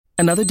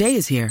Another day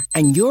is here,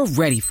 and you're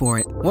ready for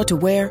it. What to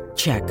wear?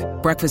 Check.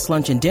 Breakfast,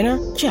 lunch, and dinner?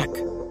 Check.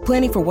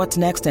 Planning for what's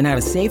next and how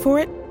to save for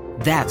it?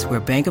 That's where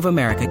Bank of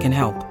America can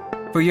help.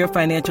 For your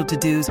financial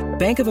to-dos,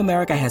 Bank of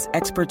America has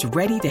experts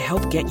ready to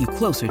help get you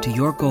closer to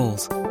your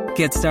goals.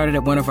 Get started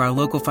at one of our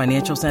local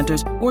financial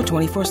centers or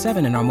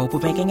 24/7 in our mobile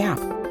banking app.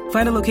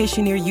 Find a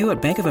location near you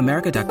at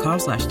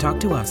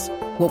bankofamerica.com/talktous.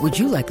 What would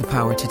you like the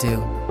power to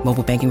do?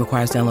 Mobile banking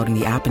requires downloading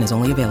the app and is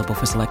only available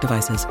for select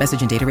devices.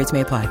 Message and data rates may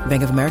apply.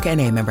 Bank of America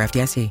N.A., member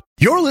FDIC.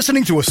 You're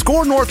listening to a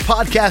Score North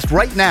podcast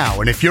right now,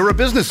 and if you're a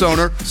business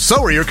owner,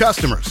 so are your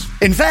customers.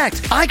 In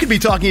fact, I could be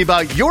talking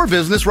about your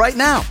business right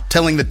now,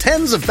 telling the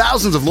tens of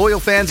thousands of loyal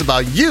fans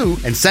about you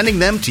and sending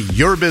them to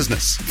your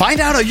business. Find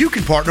out how you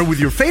can partner with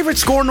your favorite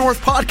Score North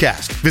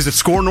podcast. Visit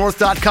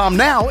scorenorth.com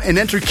now and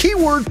enter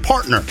keyword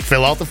partner.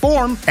 Fill out the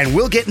form, and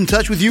we'll get in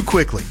touch with you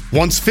quickly.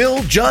 Once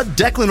Phil, Judd,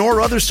 Declan, or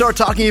others start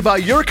talking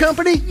about your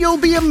company, you'll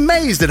be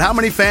amazed at how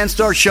many fans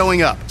start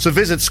showing up. So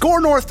visit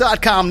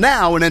scorenorth.com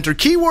now and enter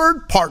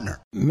keyword partner.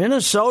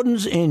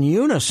 Minnesotans in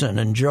unison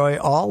enjoy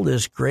all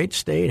this great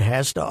state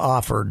has to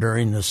offer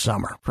during the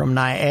summer. From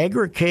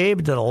Niagara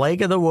Cave to the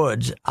Lake of the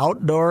Woods,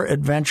 outdoor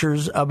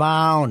adventures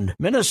abound.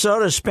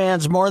 Minnesota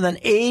spans more than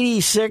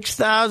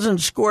 86,000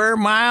 square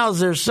miles.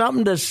 There's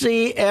something to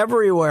see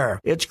everywhere.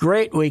 It's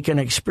great we can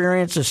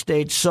experience a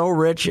state so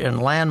rich in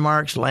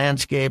landmarks,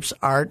 landscapes,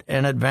 art,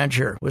 and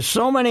adventure. With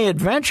so many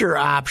adventure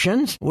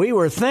options, we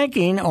were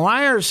thinking,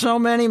 why are so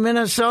many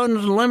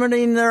Minnesotans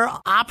limiting their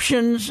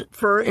options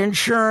for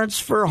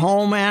insurance for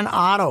home and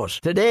autos?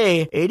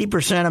 Today,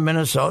 80% of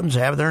Minnesotans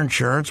have their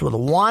insurance with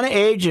one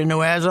agent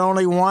who has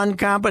only one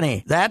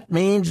company. That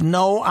means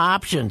no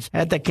options.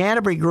 At the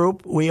Canterbury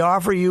Group, we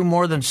offer you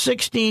more than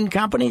 16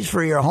 companies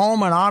for your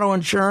home and auto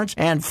insurance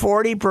and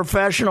 40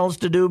 professionals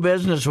to do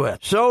business with.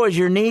 So as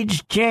your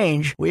needs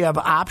change, we have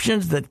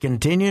options that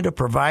continue to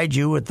provide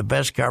you with the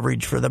best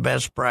coverage for the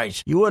best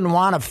price. You wouldn't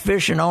want to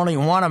fish in only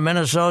one of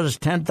Minnesota's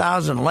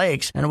 10,000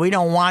 lakes, and we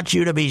don't want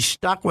you to be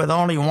stuck with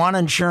only one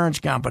insurance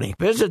company.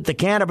 Visit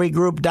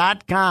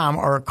thecanterburygroup.com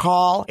or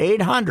call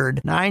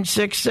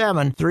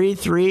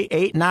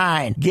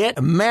 800-967-3389.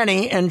 Get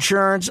many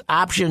insurance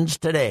options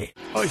today.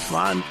 Oh, it's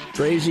fun,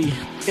 crazy.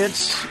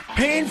 It's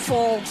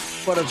painful,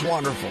 but it's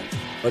wonderful.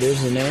 What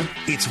is the name?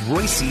 It's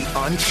Royce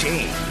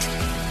Unchained.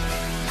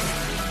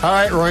 All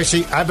right,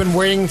 Royce, I've been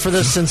waiting for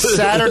this since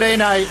Saturday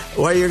night.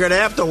 Well, you're going to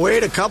have to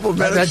wait a couple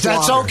minutes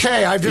That's longer.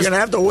 okay. You're going to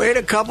have to wait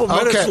a couple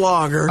minutes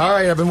longer. All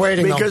right, I've been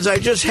waiting. Because I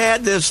just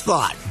had this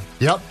thought.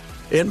 Yep.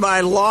 In my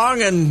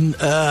long and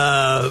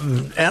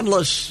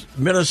endless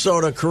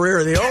Minnesota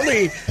career,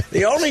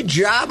 the only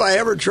job I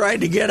ever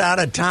tried to get out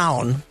of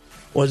town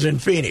was in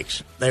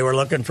Phoenix. They were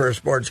looking for a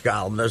sports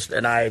columnist,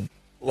 and I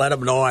let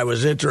them know I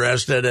was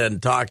interested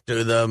and talked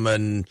to them.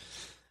 And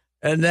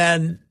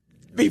then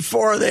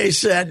before they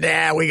said,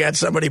 nah, we got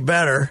somebody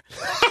better,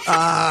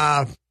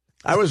 I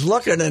was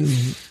looking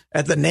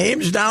at the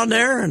names down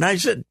there, and I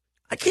said,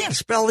 I can't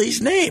spell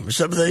these names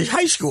of the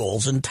high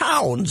schools and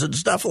towns and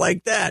stuff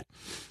like that.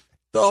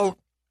 So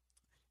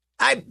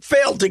I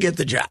failed to get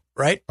the job,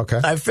 right? Okay.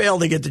 I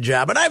failed to get the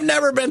job. And I've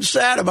never been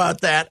sad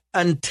about that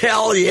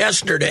until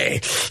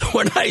yesterday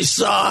when I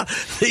saw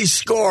the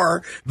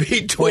score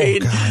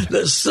between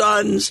the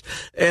Suns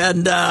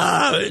and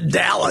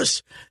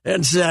Dallas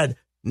and said,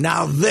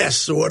 now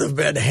this would have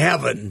been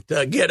heaven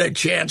to get a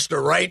chance to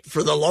write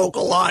for the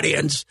local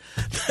audience.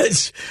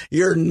 That's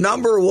your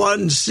number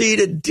one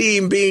seeded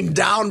team being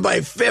down by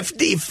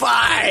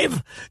 55.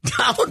 Down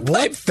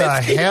by 55. What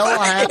the hell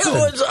happened?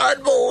 It was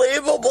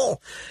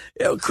unbelievable.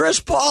 You know, Chris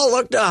Paul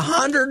looked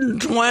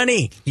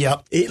 120.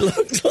 Yep. He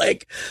looked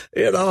like,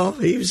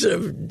 he's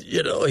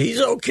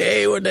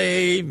okay when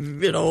they,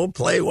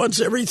 play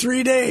once every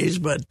 3 days.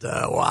 But,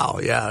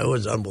 wow, yeah, it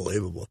was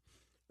unbelievable.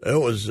 It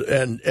was,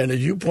 and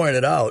as you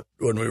pointed out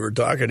when we were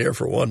talking here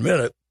for 1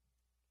 minute,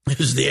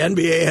 is the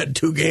NBA had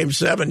 2 Game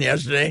 7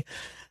 yesterday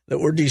that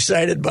were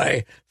decided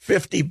by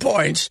 50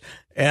 points,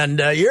 and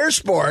your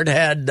sport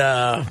had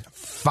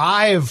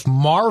 5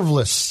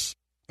 marvelous,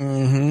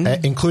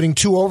 including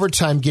 2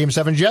 overtime Game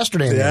 7s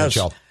yesterday in the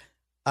NHL.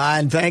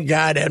 And thank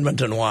God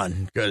Edmonton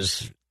won,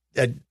 because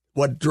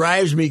what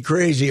drives me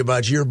crazy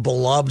about your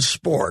beloved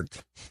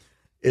sport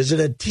is that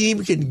a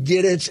team can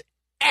get its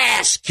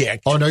ass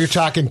kicked. Oh, no, you're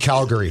talking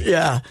Calgary.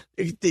 Yeah,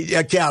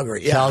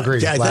 Calgary. Yeah.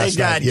 Calgary. Thank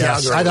God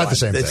yes. Calgary I thought won. the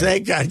same thing.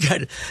 Thank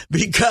God.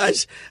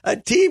 Because a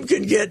team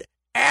can get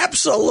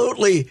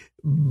absolutely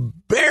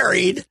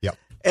buried. Yep.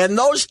 And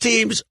those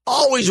teams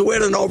always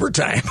win in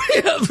overtime.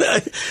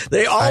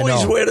 They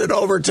always win in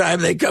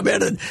overtime. They come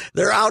in and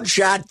they're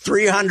outshot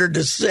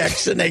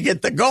 300-6, and they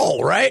get the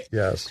goal, right?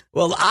 Yes.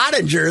 Well,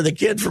 Ottinger, the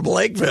kid from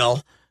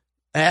Lakeville,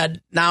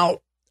 now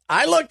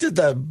I looked at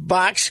the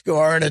box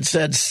score and it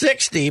said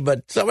 60,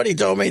 but somebody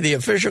told me the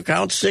official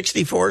count's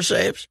 64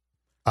 saves.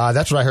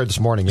 That's what I heard this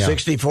morning, yeah.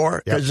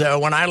 64? Because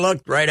when I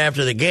looked right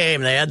after the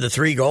game, they had the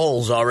 3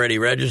 goals already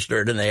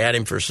registered, and they had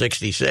him for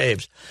 60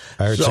 saves.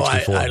 I heard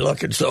 64. I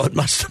look, and so it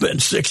must have been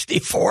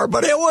 64.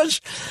 But it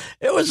was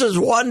as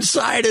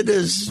one-sided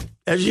as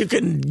you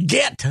can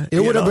get. It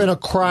would have been a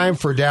crime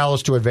for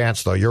Dallas to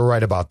advance, though. You're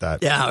right about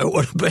that. Yeah, it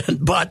would have been.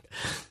 But,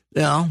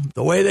 the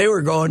way they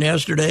were going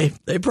yesterday,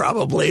 they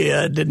probably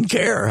didn't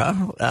care,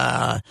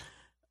 huh?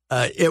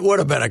 It would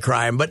have been a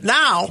crime. But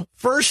now,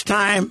 first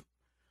time,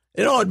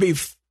 it'd be,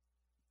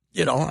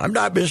 I'm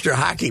not Mr.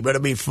 Hockey, but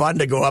it'd be fun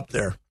to go up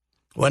there,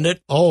 wouldn't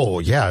it? Oh,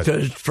 yeah.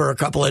 For a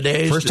couple of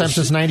days. First time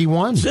since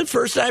 91. It's the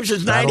first time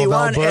since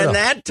 91. And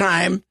that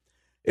time,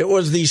 it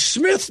was the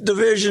Smythe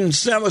Division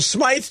semis,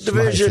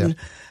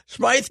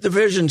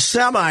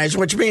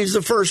 which means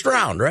the first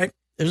round, right?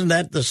 Isn't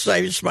that the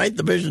Smythe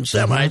Division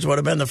semis would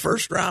have been the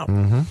first round?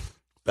 Mm-hmm.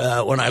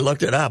 When I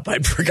looked it up,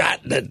 I'd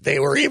forgotten that they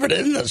were even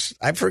in this.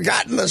 I'd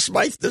forgotten the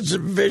Smythe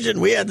Division.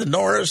 We had the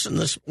Norris and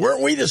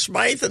weren't we the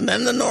Smythe and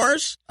then the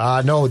Norris?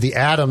 No, the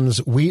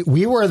Adams. We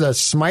were the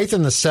Smythe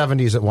in the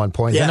 70s at one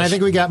point. Yes. Then I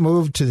think we got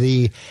moved to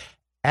the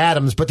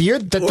Adams. But the year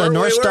that the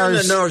North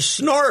Stars, the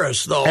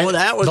Norris though,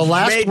 that was the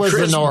last made was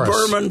Chris the Norris.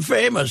 Berman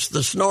famous.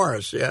 The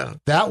Norris, yeah,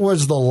 that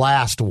was the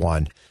last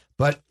one.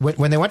 But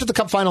when they went to the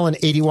Cup final in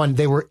 81,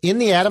 they were in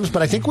the Adams,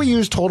 but I think we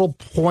used total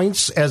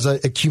points as a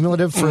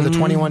cumulative for the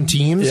 21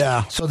 teams.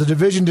 Yeah. So the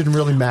division didn't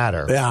really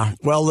matter. Yeah.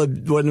 Well,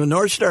 when the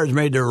North Stars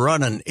made their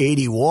run in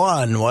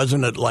 81,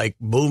 wasn't it like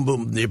boom,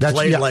 boom? You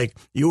played like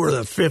you were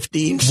the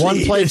 15 seed.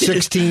 One played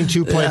 16,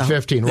 2 played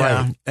 15, right.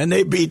 Yeah. And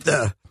they beat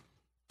the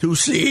 2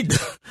 seed.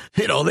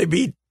 They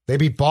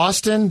beat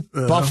Boston,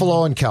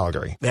 Buffalo, and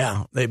Calgary.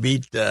 Yeah. They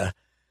beat...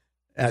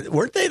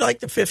 weren't they like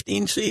the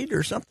 15 seed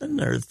or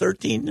something, or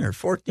 13 or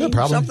 14,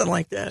 something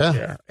like that?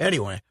 Yeah.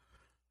 Anyway,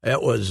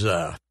 it was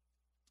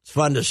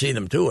fun to see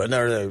them too. And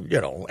they're,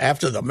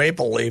 after the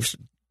Maple Leafs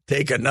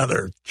take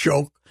another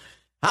choke,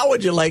 how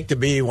would you like to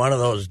be one of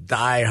those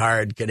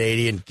diehard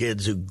Canadian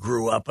kids who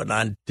grew up in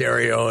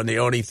Ontario and the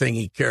only thing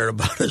he cared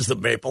about is the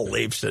Maple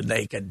Leafs, and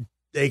they could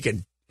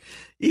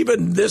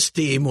even this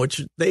team,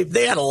 which they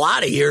had a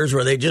lot of years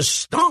where they just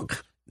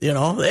stunk. They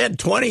had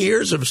 20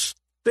 years of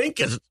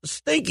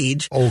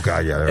stinkage. Oh,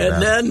 God, yeah.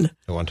 And then,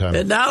 one time.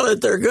 And now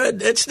that they're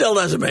good, it still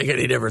doesn't make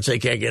any difference. They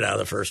can't get out of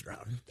the first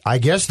round. I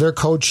guess their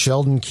coach,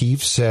 Sheldon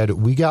Keefe, said,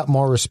 we got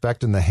more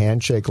respect in the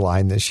handshake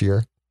line this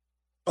year.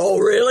 Oh,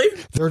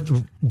 really? They're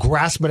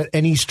grasping at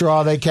any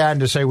straw they can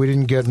to say we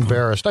didn't get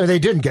embarrassed. I mean, they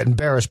didn't get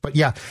embarrassed, but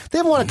yeah, they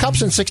haven't won a cup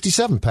since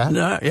 67, Pat.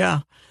 Yeah.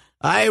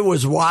 I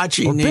was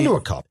watching. Or been to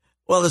a cup.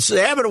 Well,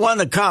 they haven't won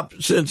the cup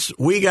since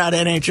we got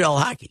NHL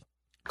hockey.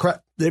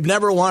 Correct. They've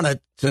never won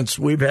it since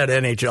we've had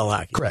NHL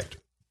hockey. Correct.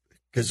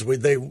 Because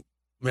they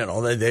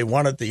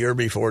won it the year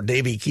before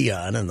Davey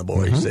Keon and the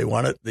boys. Mm-hmm. They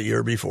won it the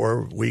year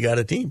before we got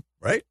a team,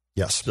 right?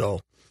 Yes. So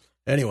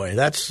anyway,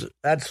 that's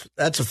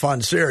a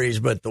fun series,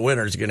 but the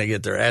winner's going to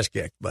get their ass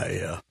kicked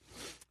by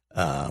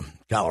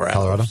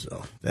Colorado.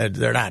 So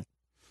they're not,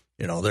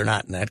 they're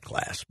not in that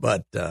class.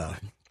 But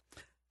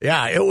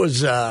yeah, it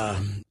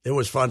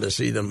was fun to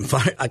see them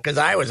fight, because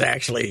I was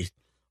actually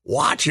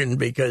watching,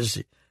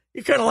 because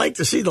you kind of like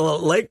to see the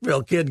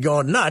Lakeville kid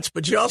going nuts,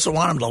 but you also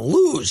want them to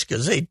lose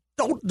because they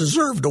don't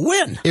deserve to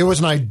win. It was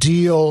an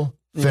ideal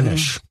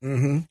finish.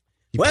 Mm-hmm.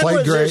 He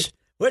played great.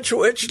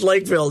 Which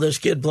Lakeville this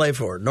kid play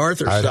for,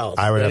 North or South?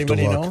 I would have to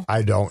look. Know?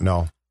 I don't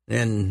know.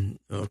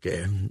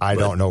 I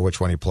don't know which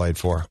one he played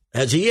for.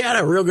 Has he had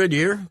a real good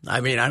year?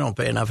 I mean, I don't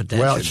pay enough attention.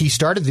 Well, he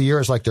started the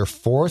year as like their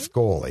 4th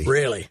goalie.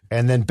 Really?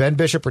 And then Ben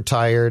Bishop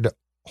retired.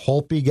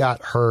 Holtby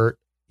got hurt.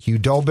 Hugh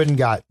Dobin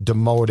got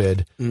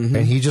demoted, and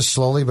he just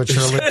slowly but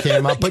surely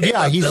came up. But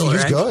yeah, he's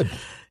good.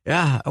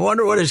 Yeah, I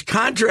wonder what his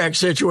contract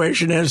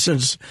situation is,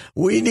 since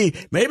maybe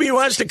he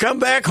wants to come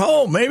back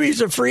home. Maybe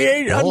he's a free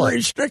agent,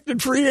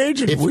 unrestricted free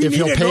agent. If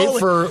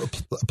he'll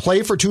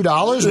play for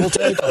 $2, we'll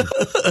take him.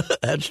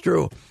 That's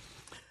true.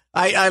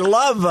 I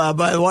love,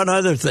 by one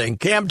other thing,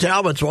 Cam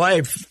Talbot's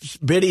wife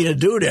bidding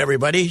adieu to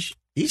everybody.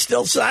 He's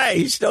still signed.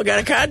 He's still got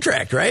a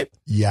contract, right?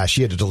 Yeah,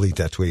 she had to delete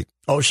that tweet.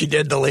 Oh, she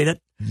did delete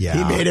it? Yeah.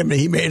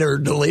 He made her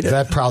delete it.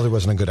 That probably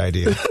wasn't a good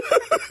idea.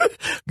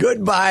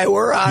 Goodbye.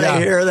 We're out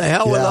of here. The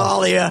hell with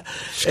all of you.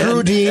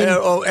 Screw Dean.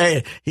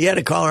 He had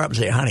to call her up and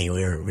say, honey,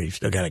 we've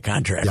still got a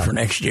contract for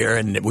next year,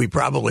 and we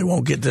probably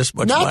won't get this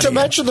much money. Not to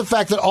mention the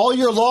fact that all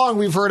year long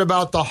we've heard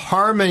about the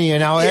harmony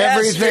and how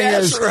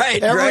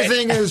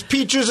everything is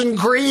peaches and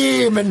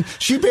cream. And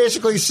she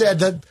basically said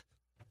that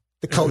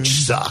the coach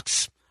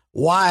sucks.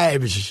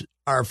 Wives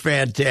are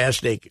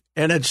fantastic.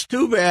 And it's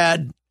too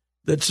bad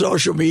that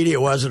social media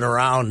wasn't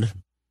around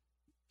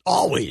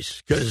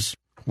always, because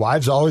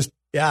wives always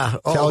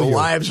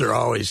wives are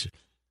always.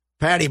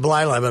 Patty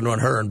Blyleven, when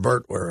her and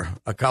Bert were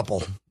a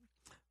couple,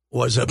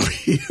 was a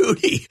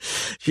beauty.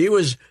 She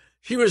was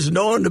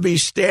known to be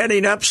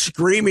standing up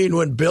screaming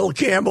when Bill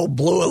Campbell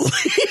blew a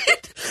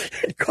lead.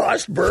 It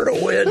cost Bert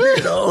a win,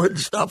 and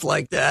stuff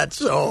like that.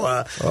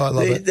 So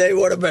they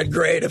would have been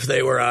great if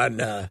they were on.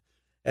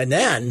 And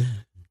then,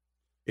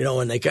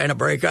 when they kind of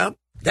break up,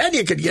 Then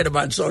you could get him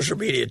on social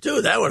media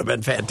too. That would have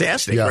been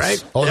fantastic,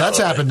 right? Oh, that's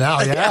happened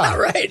now. Yeah,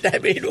 right. I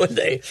mean,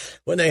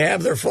 when they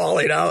have their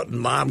falling out and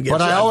mom gets.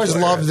 But I always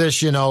love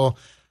this.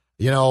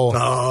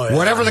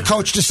 Whatever the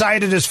coach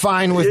decided is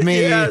fine with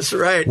me. Yes,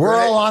 right. We're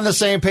all on the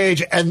same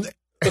page, and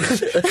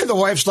the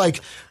wife's like,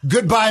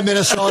 "Goodbye,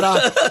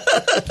 Minnesota."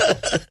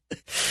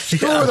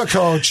 Screw the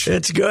coach.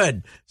 It's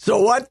good.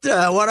 So what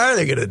are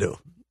they going to do?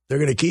 They're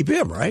going to keep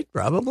him, right?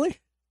 Probably.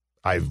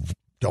 I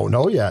don't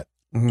know yet.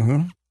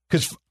 Mm-hmm.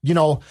 Because,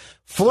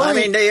 Fleury... I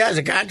mean, he has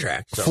a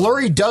contract. So.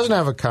 Fleury doesn't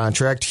have a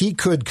contract. He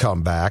could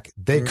come back.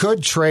 They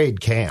could trade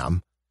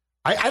Cam.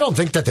 I don't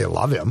think that they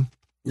love him.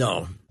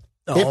 No.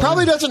 It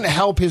probably doesn't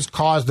help his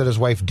cause that his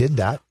wife did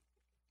that.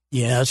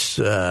 Yes.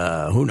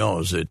 Who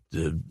knows?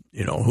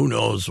 Who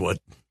knows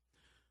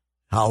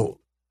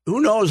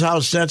who knows how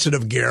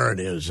sensitive Garrett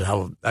is?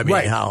 How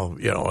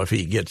if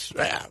he gets,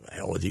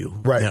 hell with you.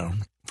 Right.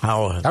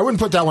 I wouldn't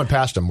put that one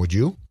past him, would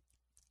you?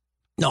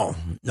 No,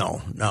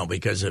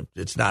 because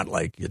it's not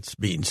like it's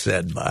being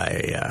said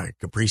by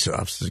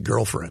Kaprizov's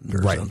girlfriend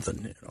or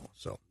something,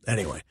 So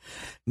anyway,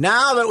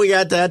 now that we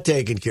got that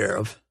taken care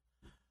of,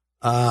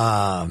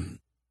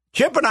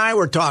 Chip and I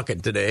were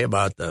talking today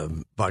about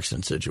the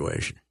Buxton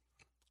situation.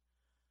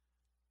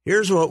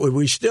 Here's what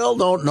we still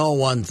don't know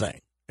one thing.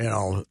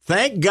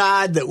 Thank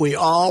God that we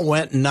all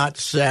went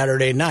nuts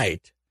Saturday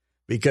night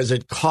because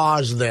it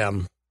caused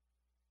them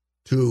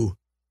to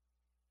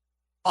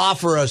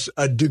offer us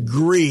a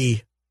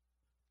degree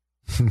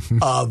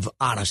of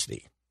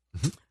honesty.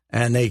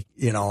 And they,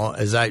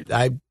 as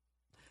I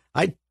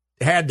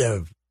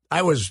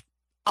was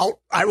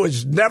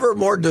never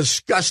more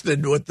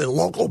disgusted with the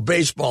local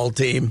baseball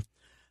team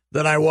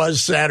than I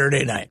was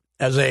Saturday night.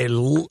 As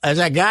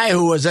a guy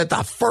who was at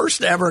the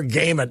first ever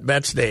game at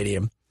Met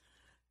Stadium,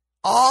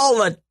 all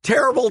the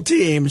terrible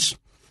teams,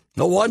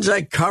 the ones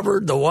I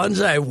covered, the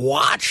ones I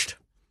watched,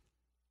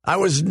 I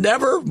was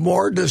never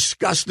more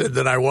disgusted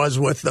than I was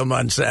with them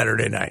on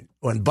Saturday night.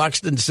 When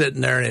Buxton's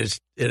sitting there in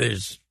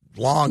his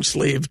long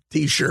sleeve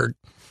T-shirt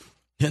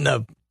in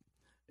the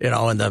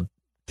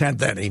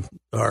 10th inning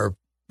or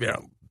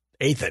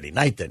 8th inning,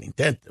 9th inning,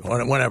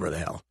 10th, whatever the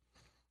hell,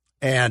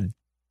 and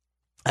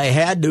I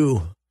had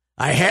to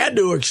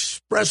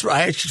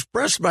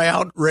express my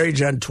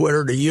outrage on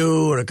Twitter to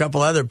you and a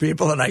couple other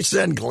people, and I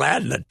sent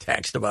Gladden a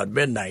text about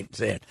midnight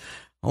saying,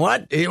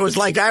 "What?" It was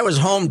like I was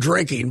home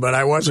drinking, but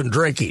I wasn't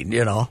drinking,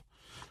 And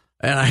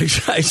I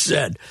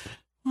said,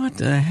 "What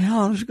the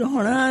hell is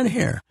going on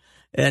here?"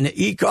 And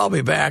he called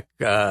me back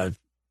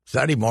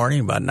Sunday morning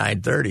about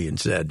 9:30 and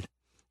said,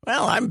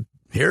 "Well, I'm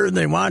here, and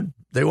they're going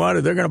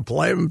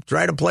to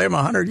try to play him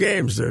 100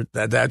 games.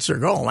 That's their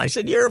goal." And I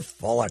said, "You're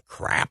full of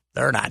crap.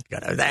 They're not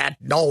going to that.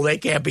 No, they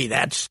can't be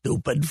that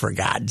stupid, for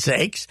God's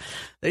sakes.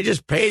 They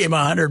just paid him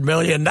 $100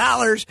 million,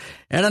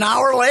 and an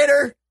hour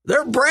later,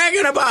 they're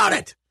bragging about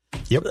it."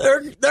 Yep.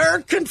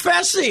 They're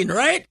confessing,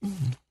 right?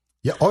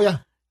 Yeah. Oh, yeah.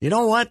 You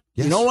know what?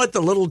 Yes. You know what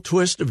the little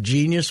twist of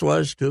genius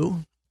was,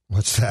 too?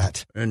 What's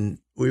that? And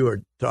we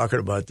were talking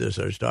about this.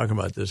 I was talking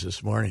about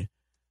this morning.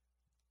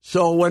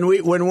 So when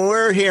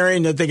we're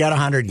hearing that they got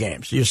 100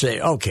 games, you say,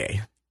 okay,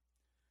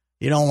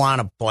 you don't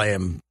want to play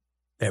them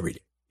every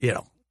day,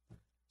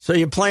 So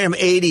you play them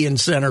 80 in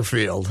center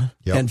field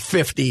and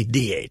 50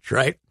 DH,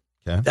 right?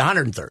 Okay.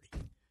 130.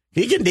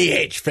 He can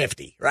DH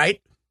 50,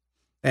 right?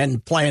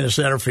 And play in the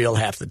center field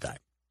half the time.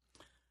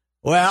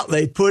 Well,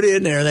 they put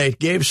in there, they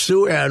gave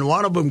Souhan,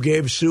 one of them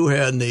gave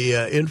Souhan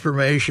the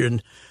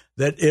information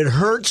that it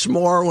hurts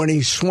more when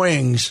he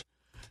swings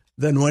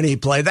than when he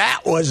plays.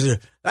 That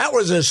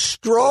was a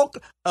stroke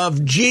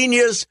of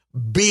genius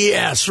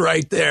BS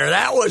right there.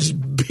 That was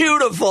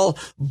beautiful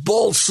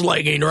bull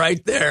slinging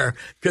right there.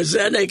 Because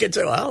then they could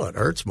say, well, it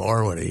hurts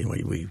more when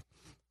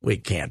we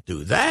can't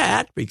do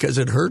that because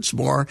it hurts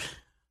more.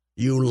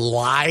 You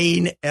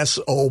lying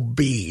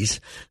SOBs.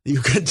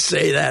 You could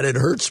say that it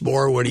hurts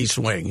more when he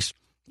swings.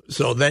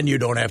 So then you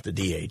don't have to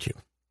DH him.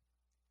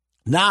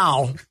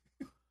 Now,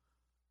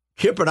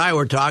 Kip and I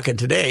were talking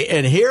today,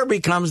 and here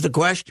becomes the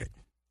question.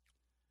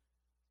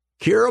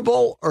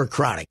 Curable or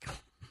chronic?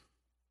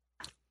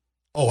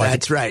 Oh,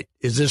 that's right.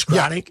 Is this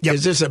chronic? Yeah,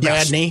 is this a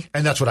bad knee?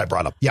 And that's what I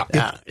brought up.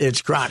 Yeah.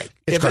 It's chronic.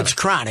 If it's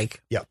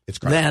chronic, it's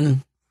chronic.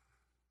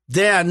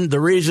 Then the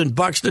reason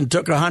Buxton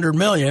took $100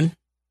 million,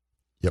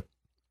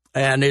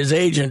 and his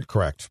agent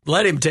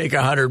let him take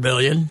 $100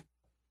 million,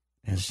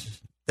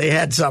 they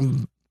had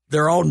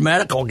their own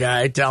medical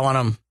guy telling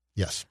him,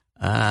 this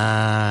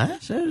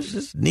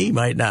knee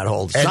might not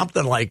hold,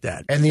 something like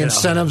that. And the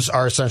incentives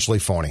are essentially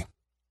phoney.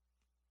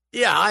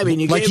 Yeah, I mean,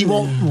 he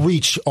won't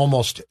reach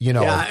almost,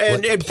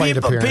 and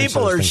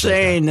people are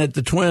saying that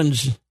the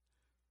Twins,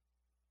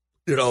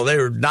 they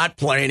were not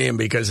playing him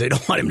because they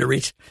don't want him to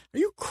reach. Are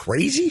you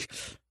crazy?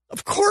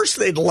 Of course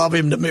they'd love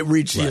him to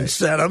reach the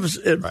incentives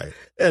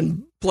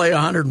and play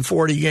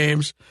 140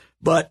 games.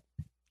 But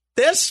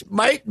this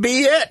might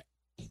be it.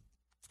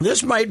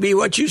 This might be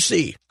what you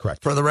see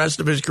for the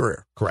rest of his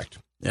career. Correct.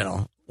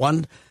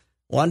 One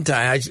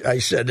time, I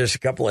said this a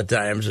couple of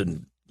times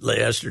and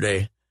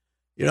yesterday,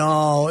 You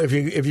know, if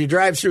you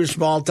drive through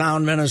small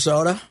town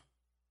Minnesota,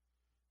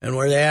 and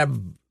where they have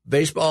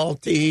baseball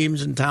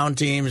teams and town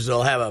teams,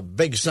 they'll have a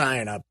big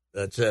sign up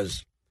that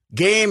says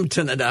 "Game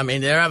tonight." I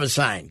mean, they have a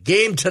sign,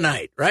 "Game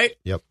tonight," right?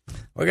 Yep.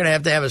 We're gonna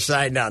have to have a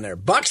sign down there,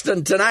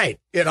 Buxton tonight.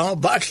 You know,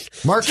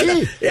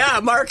 marquee. Yeah,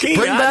 marquee.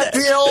 Bring back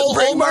the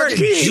old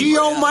marquee.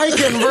 Geo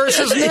Mikan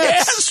versus Knicks.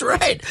 Yes,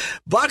 right.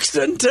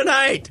 Buxton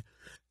tonight.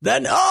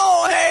 Then,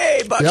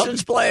 hey,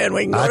 Buxton's playing.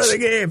 We can go to the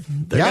game.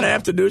 They're going to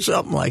have to do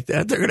something like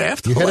that. They're going to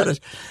have to let us.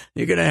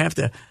 You're going to have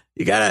to.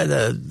 You got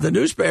to the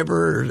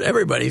newspaper.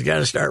 Everybody's got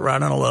to start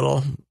running a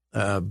little.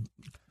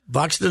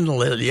 Buxton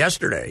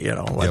yesterday. You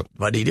know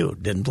what did he do?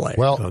 Didn't play.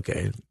 Well,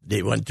 okay,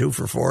 he went 2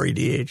 for 4. He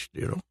DH'd.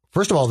 You know.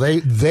 First of all,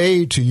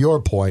 they to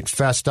your point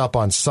fessed up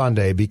on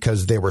Sunday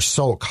because they were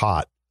so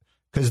caught.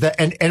 Because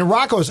and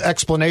Rocco's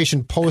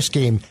explanation post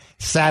game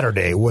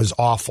Saturday was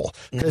awful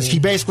because he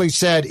basically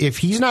said if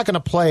he's not going to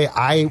play,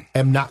 I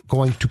am not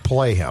going to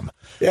play him.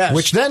 Yes.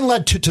 Which then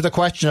led to the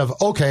question of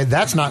okay,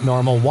 that's not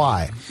normal.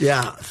 Why?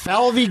 Yeah.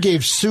 Falvey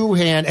gave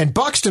Souhan and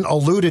Buxton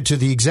alluded to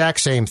the exact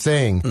same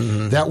thing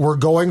that we're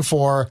going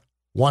for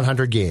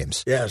 100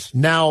 games. Yes.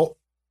 Now,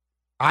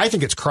 I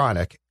think it's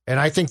chronic. And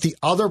I think the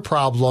other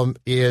problem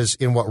is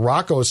in what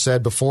Rocco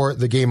said before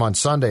the game on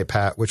Sunday,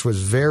 Pat, which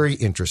was very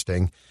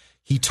interesting.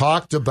 He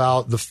talked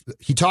about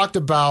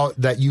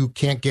that you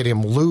can't get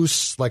him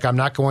loose. Like I'm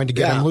not going to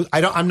get him loose.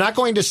 I'm not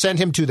going to send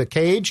him to the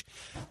cage.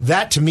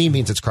 That to me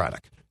means it's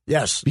chronic.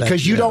 Yes,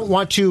 because you don't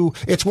want to.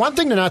 It's one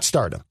thing to not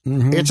start him.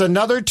 It's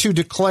another to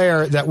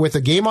declare that with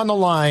a game on the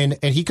line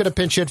and he could have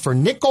pinch hit for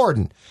Nick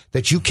Gordon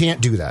that you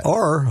can't do that.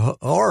 Or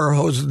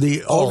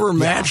the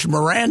overmatched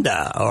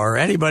Miranda or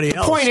anybody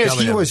else. The point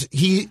is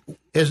he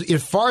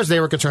as far as they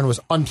were concerned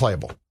was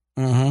unplayable.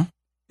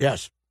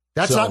 Yes,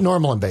 that's not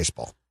normal in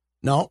baseball.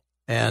 No.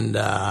 And,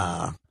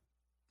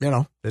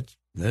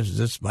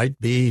 this might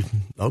be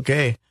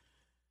okay.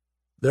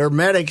 Their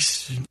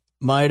medics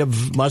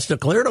must have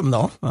cleared him,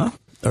 though, huh?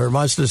 Or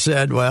must have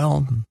said,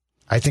 well,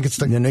 I think it's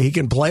he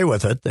can play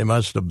with it. They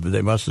must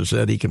have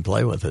said he can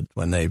play with it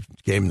when they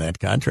gave him that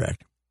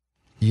contract.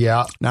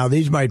 Yeah. Now,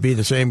 these might be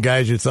the same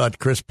guys who thought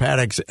Chris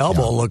Paddock's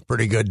elbow looked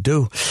pretty good,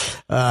 too,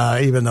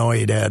 even though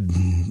he'd had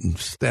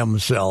stem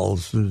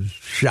cells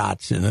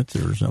shots in it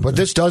or something. But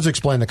this does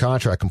explain the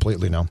contract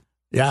completely now.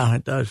 Yeah,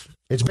 it does.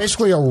 It's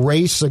basically a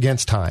race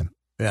against time.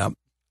 Yeah.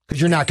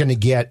 Because you're not going to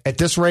get, at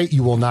this rate,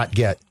 you will not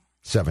get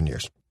 7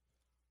 years.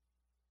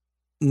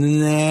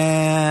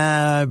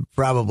 Nah,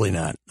 probably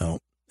not. No.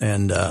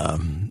 And,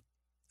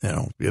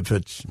 if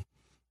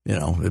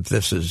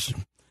this is,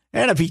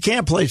 and if he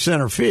can't play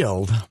center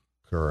field.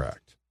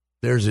 Correct.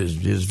 There's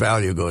his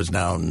value goes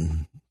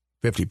down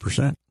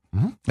 50%.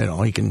 You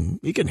know, he can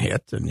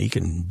hit and he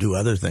can do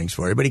other things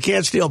for you, but he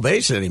can't steal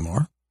base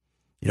anymore.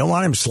 You don't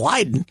want him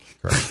sliding.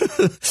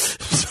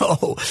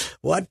 So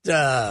what?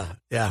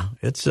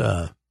 It's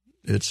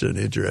an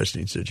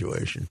interesting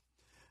situation.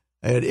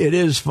 It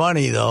is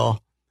funny though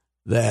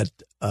that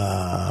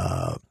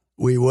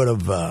we would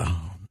have,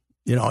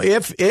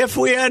 if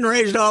we hadn't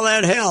raised all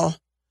that hell,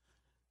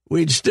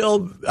 we'd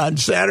still on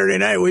Saturday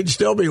night we'd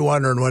still be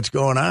wondering what's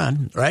going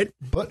on, right?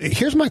 But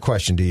here's my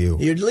question to you: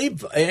 You'd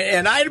leave,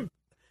 and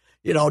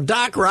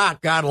Doc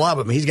Rock, God love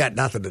him, he's got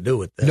nothing to do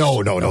with this.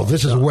 No.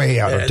 This is way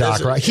out of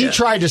Doc Rock. He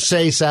tried to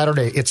say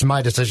Saturday, it's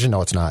my decision.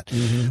 No, it's not.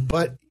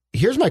 But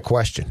here's my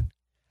question.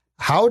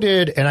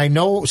 And I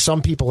know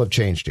some people have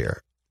changed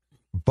here,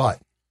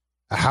 but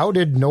how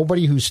did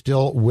nobody who's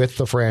still with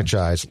the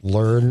franchise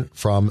learn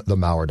from the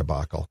Mauer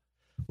debacle?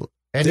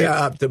 And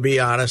to be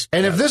honest.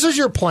 And if this is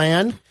your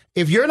plan,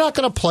 if you're not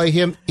going to play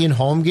him in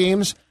home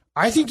games,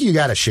 I think you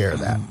got to share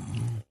that.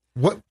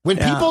 When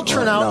people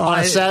turn out on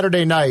a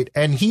Saturday night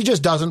and he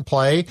just doesn't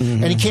play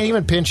and he can't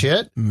even pinch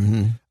hit,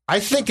 I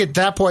think at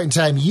that point in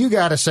time, you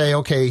got to say,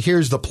 okay,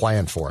 here's the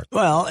plan for it.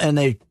 Well, and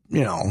they,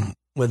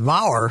 with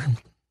Mauer,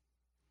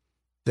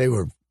 they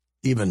were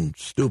even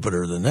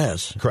stupider than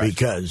this. Correct.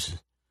 Because,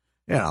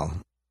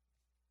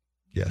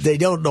 they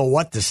don't know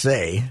what to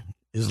say.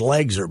 His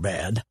legs are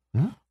bad.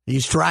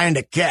 He's trying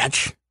to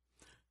catch.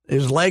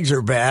 His legs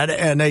are bad,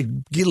 and they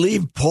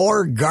leave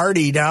poor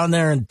Gardy down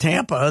there in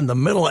Tampa in the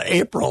middle of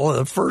April,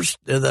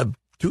 the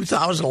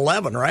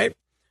 2011, right?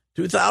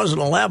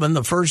 2011,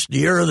 the first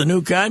year of the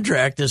new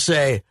contract, to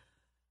say,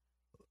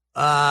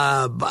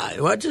 bilateral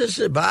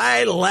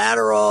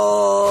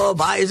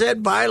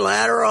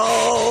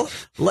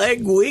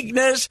leg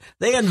weakness?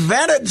 They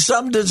invented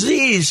some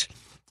disease,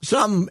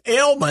 some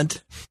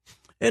ailment,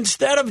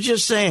 instead of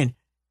just saying,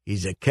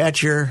 he's a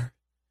catcher,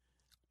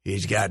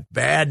 he's got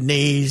bad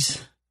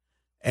knees,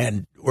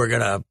 and we're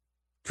going to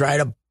try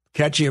to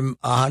catch him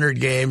 100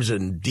 games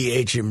and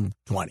DH him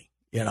 20,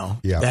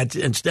 That's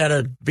instead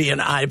of being,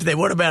 if they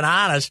would have been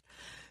honest,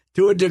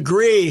 to a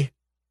degree,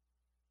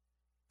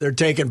 they're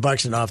taking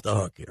Buxton off the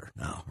hook here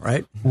now,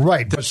 right?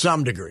 Right. To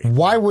some degree.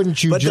 Why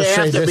wouldn't you but just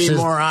say this? But they have to be is,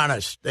 more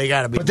honest. They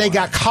got to be. But they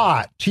got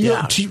caught.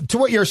 To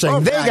what you're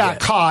saying, they got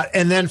caught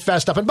and then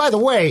fessed up. And by the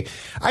way,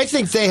 I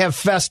think they have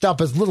fessed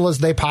up as little as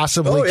they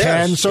possibly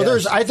can. So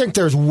I think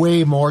there's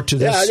way more to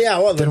this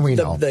than we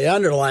know. The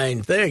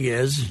underlying thing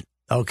is,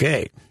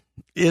 okay,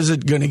 is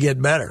it going to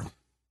get better?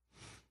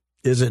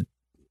 Is it?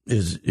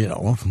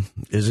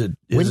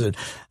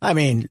 I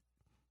mean,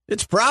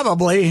 it's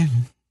probably,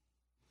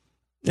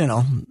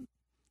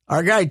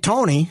 our guy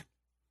Tony,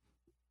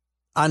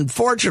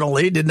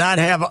 unfortunately, did not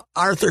have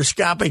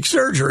arthroscopic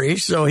surgery,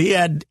 so he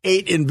had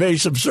 8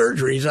 invasive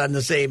surgeries on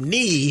the same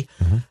knee.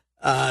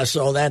 Mm-hmm.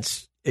 So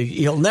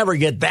he'll never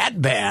get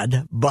that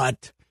bad,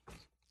 but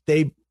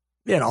they,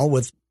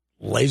 with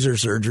laser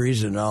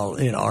surgeries and all,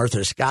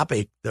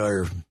 arthroscopic,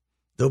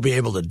 they'll be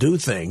able to do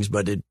things.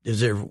 But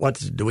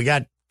do we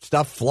got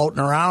stuff floating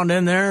around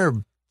in there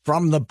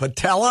from the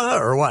patella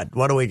or what?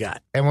 What do we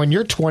got? And when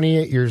you're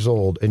 28 years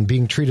old and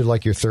being treated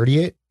like you're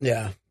 38,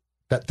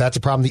 that's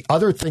a problem. The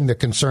other thing that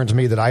concerns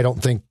me that I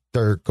don't think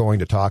they're going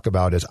to talk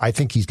about is I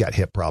think he's got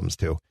hip problems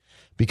too.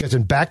 Because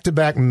in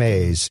back-to-back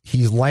Mays,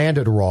 he's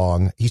landed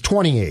wrong. He's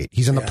 28.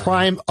 He's in the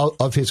prime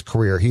of his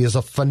career. He is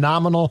a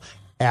phenomenal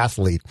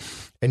athlete.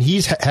 And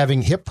he's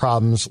having hip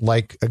problems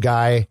like a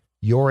guy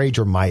your age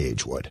or my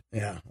age would.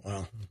 Yeah,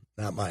 well,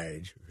 not my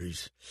age.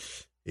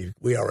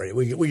 We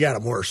got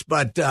him worse.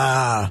 But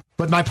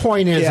my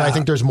point is, I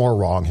think there's more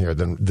wrong here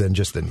than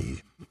just the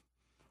knee.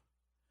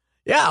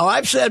 Yeah, well,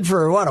 I've said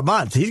for, a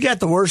month, he's got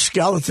the worst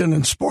skeleton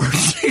in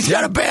sports. He's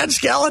got a bad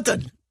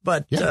skeleton.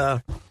 But,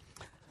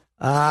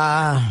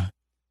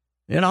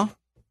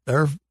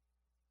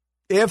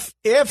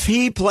 if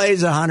he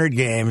plays 100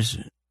 games,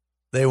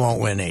 they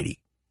won't win 80.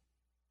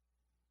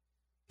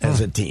 As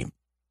a team.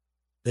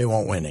 They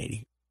won't win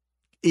 80.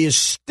 As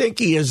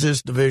stinky as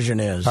this division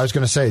is. I was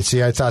going to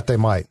say, I thought they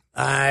might.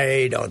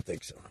 I don't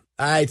think so.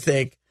 I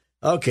think,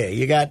 okay,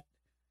 you got,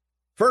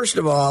 first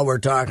of all, we're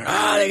talking,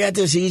 they got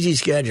this easy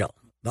schedule,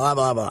 blah,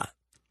 blah, blah.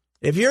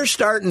 If you're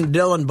starting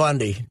Dylan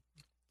Bundy,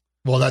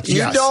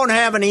 you don't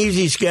have an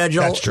easy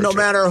schedule no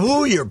matter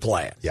who you're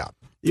playing. Yeah.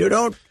 You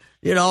don't,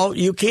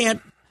 you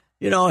can't,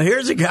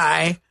 here's a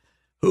guy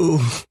who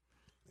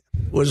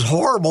was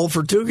horrible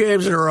for 2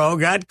 games in a row,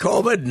 got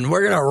COVID, and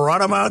we're going to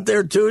run him out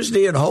there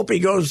Tuesday and hope he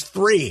goes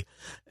 3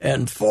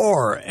 and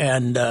 4.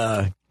 And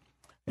I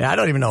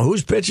don't even know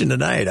who's pitching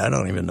tonight.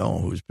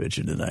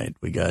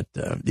 We got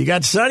you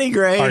got Sonny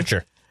Gray.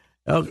 Archer.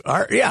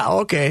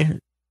 Okay.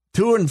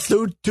 2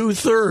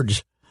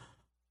 2/3.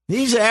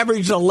 He's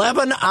averaged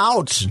 11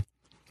 outs.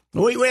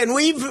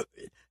 We've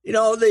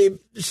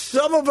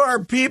some of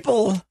our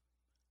people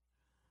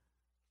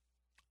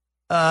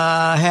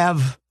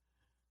have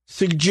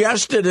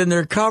suggested in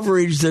their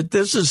coverage that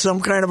this is some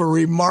kind of a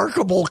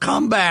remarkable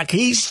comeback.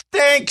 He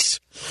stinks.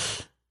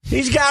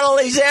 He's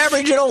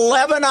averaging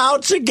 11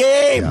 outs a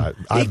game. Yeah,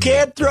 he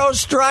can't throw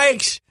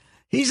strikes.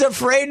 He's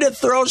afraid to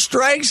throw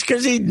strikes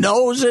because he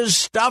knows his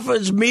stuff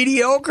is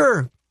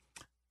mediocre.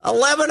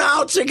 11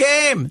 outs a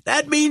game.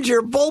 That means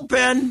your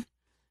bullpen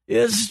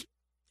is,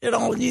 you're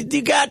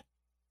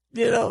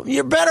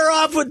better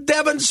off with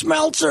Devin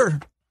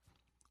Smeltzer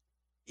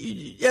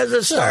as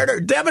a starter.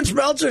 Devin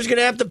Smeltzer's going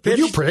to have to pitch.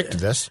 You predicted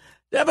this.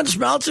 Devin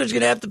Smeltzer's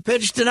going to have to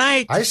pitch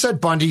tonight. I said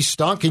Bundy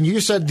stunk, and you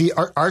said the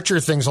Archer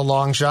thing's a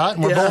long shot,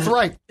 and we're both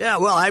right. Yeah,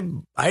 well,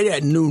 I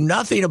knew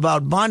nothing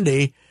about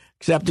Bundy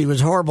except he was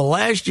horrible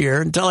last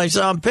year until I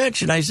saw him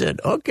pitch, and I said,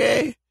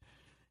 okay,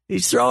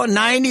 he's throwing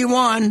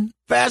 91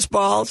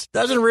 fastballs,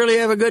 doesn't really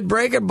have a good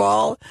breaking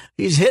ball.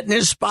 He's hitting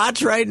his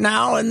spots right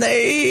now, and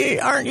they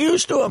aren't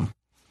used to him.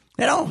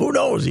 Who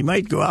knows? He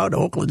might go out.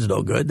 Oakland's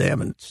no good. They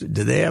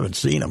haven't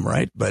seen him,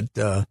 right? But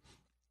the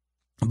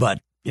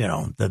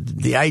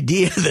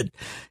idea that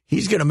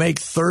he's going to make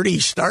 30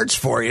 starts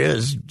for you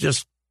is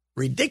just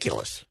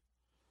ridiculous.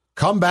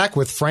 Come back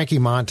with Frankie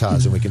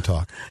Montas and we can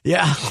talk.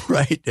 Yeah,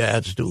 right. Yeah,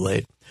 it's too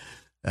late.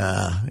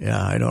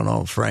 I don't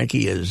know.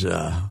 Frankie is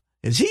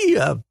he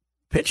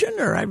pitching,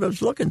 or I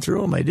was looking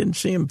through him. I didn't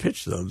see him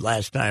pitch the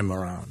last time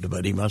around,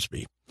 but he must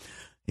be.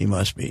 He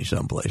must be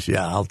someplace.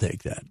 Yeah, I'll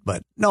take that.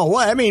 But no,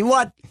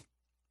 what?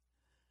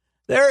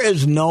 There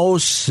is no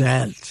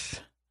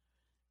sense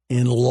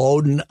in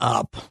loading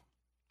up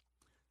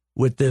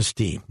with this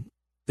team.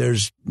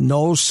 There's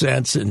no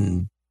sense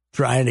in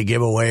trying to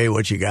give away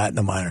what you got in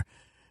the minor.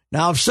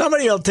 Now, if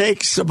somebody will take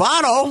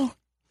Sabato,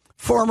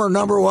 former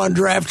number 1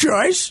 draft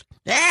choice,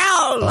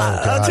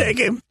 I'll take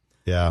him.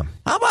 Yeah.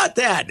 How about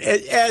that?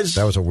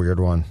 That was a weird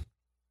one.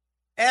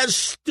 As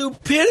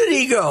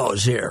stupidity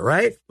goes here,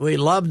 right? We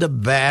love to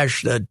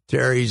bash the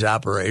Terry's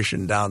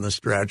operation down the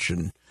stretch,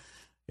 and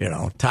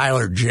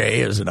Tyler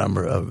J is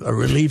a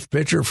relief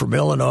pitcher from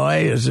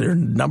Illinois, is their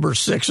number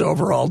 6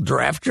 overall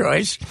draft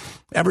choice.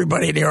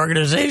 Everybody in the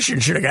organization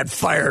should have got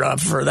fired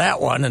up for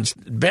that one. And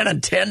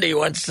Benintendi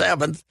went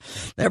 7th.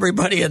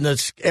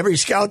 Every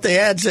scout they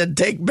had said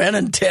take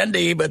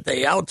Benintendi, but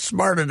they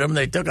outsmarted him.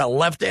 They took a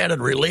left-handed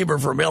reliever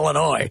from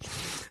Illinois,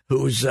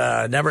 who's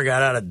never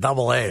got out of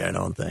Double-A, I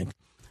don't think.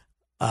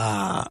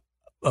 of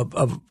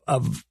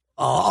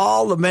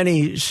all the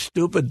many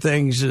stupid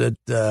things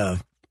that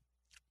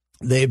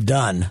they've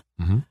done.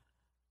 Mm-hmm.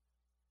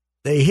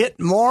 They hit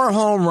more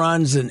home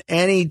runs than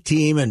any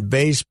team in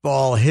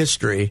baseball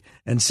history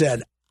and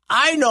said,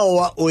 I know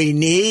what we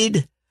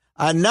need.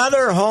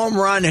 Another home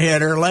run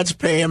hitter. Let's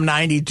pay him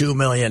 $92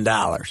 million.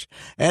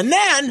 And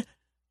then,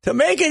 to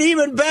make it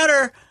even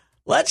better,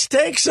 let's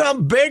take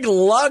some big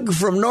lug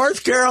from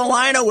North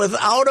Carolina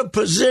without a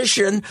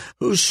position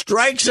who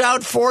strikes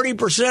out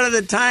 40% of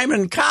the time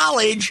in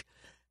college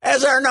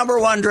as our number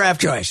one draft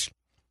choice.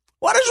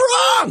 What is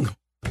wrong?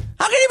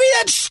 How can you be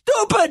that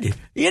stupid?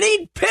 You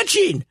need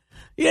pitching.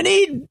 You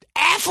need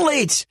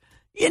athletes.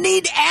 You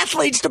need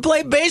athletes to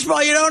play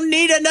baseball. You don't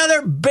need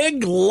another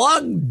big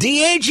lug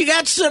DH. You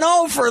got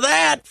Sano for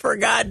that, for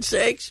God's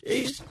sakes.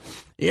 He's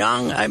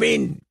young. I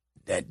mean,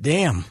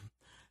 damn.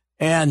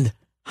 And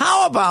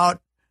how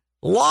about,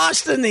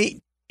 lost in the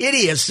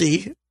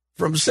idiocy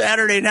from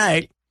Saturday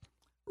night,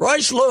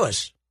 Royce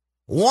Lewis?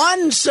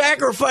 One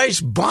sacrifice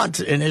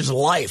bunt in his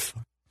life.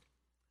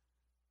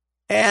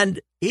 And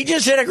he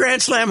just hit a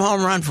grand slam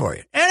home run for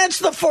you. And it's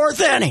the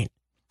fourth inning.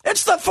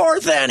 It's the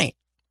fourth inning.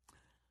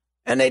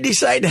 And they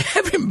decide to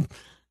have him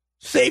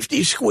try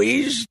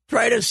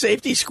to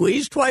safety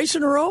squeeze twice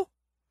in a row.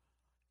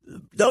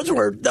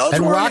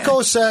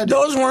 Rocco said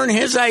those weren't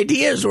his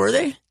ideas, were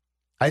they?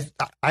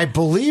 I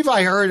believe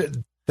I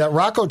heard that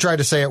Rocco tried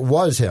to say it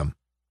was him.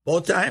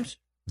 Both times?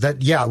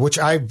 Which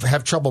I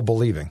have trouble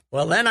believing.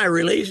 Well, then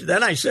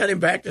I sent him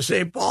back to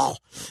St. Paul.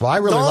 Well, I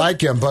really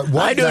like him, but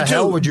what the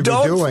hell would you be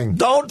doing?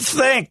 Don't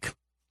think.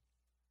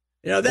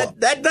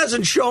 That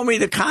doesn't show me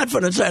the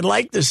confidence I'd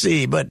like to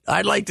see, but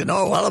I'd like to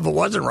know, well, if it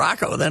wasn't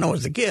Rocco, then it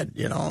was the kid,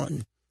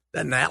 and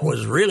then that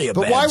was really a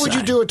bad sign. But why would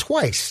you do it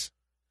twice?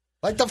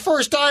 Like the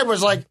first time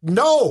was like,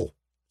 no,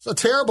 it's a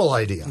terrible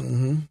idea.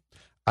 Mm-hmm.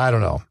 I don't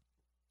know.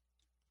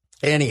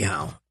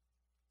 Anyhow,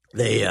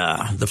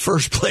 the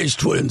first place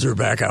Twins are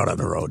back out on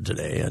the road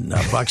today, and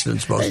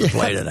Buxton's supposed to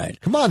play tonight.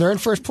 Come on, they're in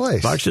first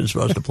place. Buxton's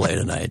supposed to play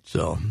tonight,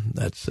 so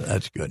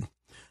that's good.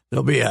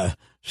 There'll be a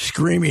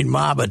screaming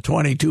mob at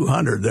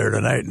 2200 there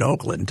tonight in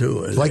Oakland,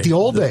 too. Like the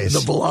old days.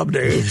 The beloved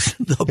days.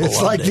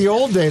 It's like the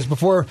old days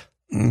before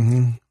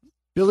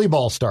Billy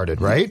Ball started,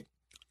 right?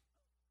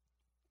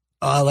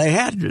 They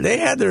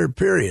had their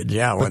periods,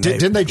 yeah. But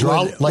didn't they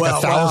draw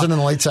 1,000 in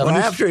the late 70s? Well,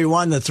 after he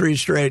won the 3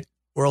 straight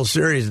World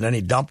Series, and then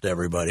he dumped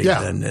everybody.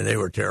 Yeah. And they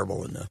were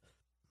terrible in the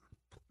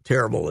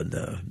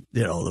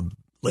the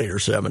later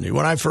 70s.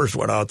 When I first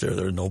went out there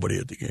was nobody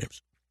at the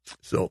games.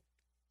 So,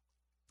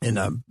 in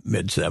the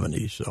mid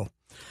 70s, so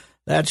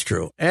that's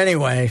true.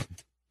 Anyway,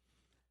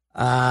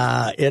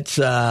 it's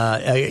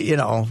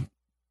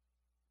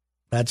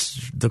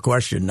that's the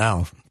question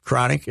now.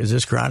 Chronic? Is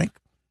this chronic?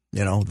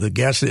 The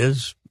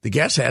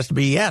guess has to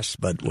be yes,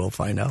 but we'll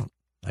find out,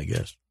 I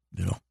guess.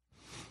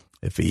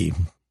 If he,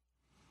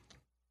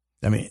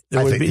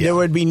 there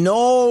would be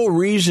no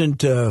reason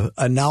to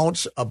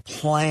announce a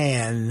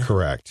plan.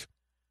 Correct.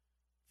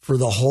 For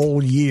the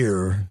whole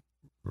year.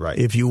 Right.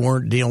 If you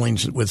weren't dealing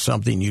with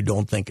something you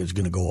don't think is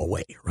going to go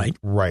away, right?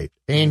 Right.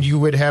 And you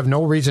would have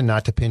no reason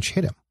not to pinch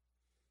hit him.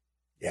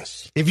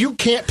 Yes. If you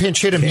can't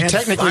pinch hit him, he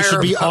technically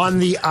should be on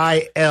the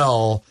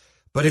IL.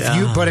 But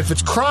if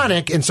it's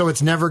chronic and so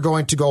it's never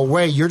going to go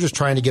away, you're just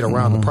trying to get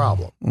around the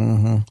problem.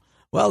 Mm-hmm.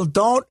 Well,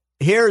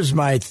 here's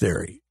my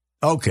theory.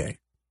 Okay.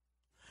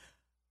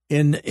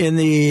 In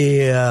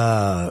the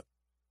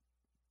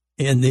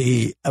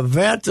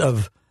event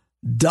of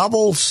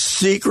double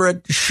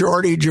secret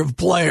shortage of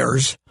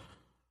players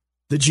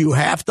that you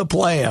have to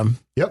play him.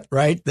 Yep.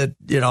 Right? That,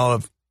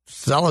 if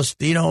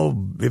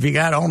Celestino, if you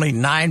got only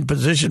 9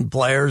 position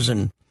players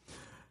and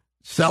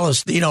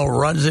Celestino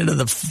runs into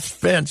the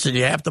fence and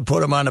you have to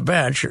put him on the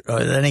bench,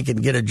 then he can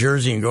get a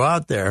jersey and go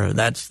out there.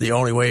 That's the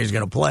only way he's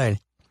going to play.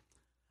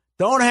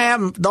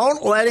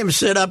 Don't let him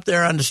stand up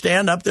there on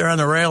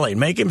the railing.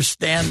 Make him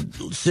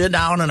sit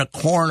down in a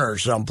corner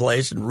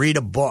someplace and read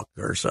a book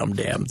or some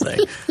damn thing.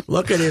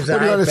 Look at his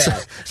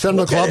iPad. Send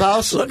him to the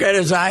clubhouse? Look at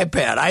his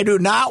iPad. I do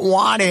not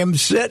want him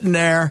sitting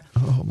there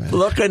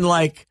looking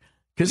like,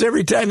 because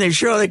every time they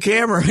show the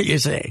camera, you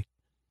say,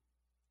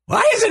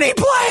 why isn't he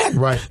playing?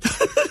 Right.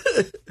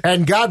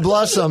 And God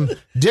bless them,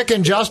 Dick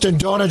and Justin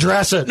don't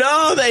address it.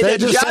 No, they did.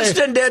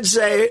 Justin did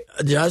say,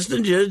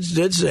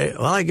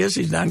 well, I guess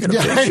he's not going to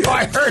pitch.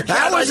 I heard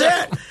that was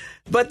it.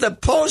 But the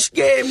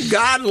post-game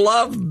God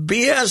love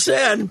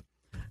BSN,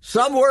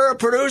 somewhere a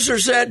producer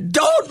said,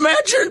 don't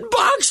mention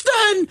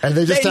Buxton. And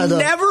they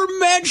never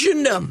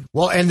mentioned him.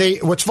 Well, and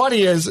what's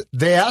funny is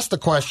they asked the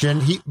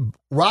question,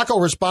 Rocco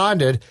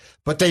responded,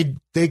 but they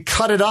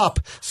cut it up,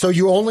 so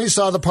you only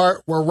saw the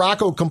part where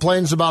Rocco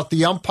complains about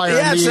the umpire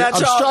and the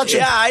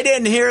obstruction. I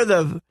didn't hear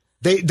the...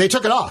 They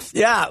took it off.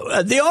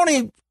 Yeah, the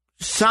only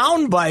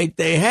soundbite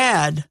they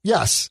had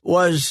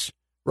was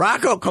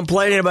Rocco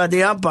complaining about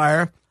the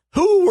umpire,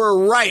 who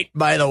were right,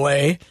 by the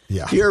way.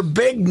 Yeah. Your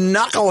big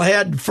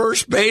knucklehead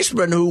first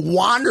baseman who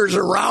wanders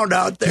around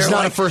out there. He's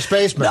not a first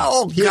baseman.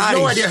 No, he has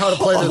no idea how to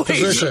play the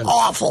position.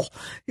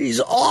 He's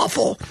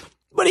awful.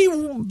 but he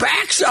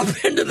backs up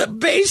into the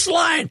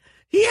baseline.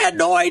 He had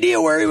no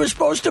idea where he was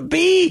supposed to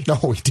be. No,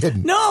 he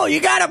didn't. No, you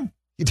got to.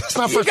 That's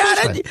not first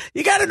baseman.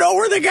 You got to know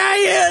where the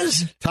guy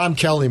is. Tom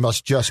Kelly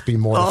must just be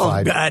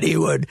mortified. Oh God, he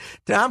would.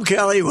 Tom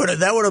Kelly would have.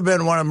 That would have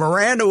been one of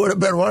Miranda. Would have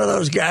been one of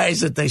those guys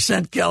that they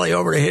sent Kelly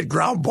over to hit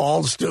ground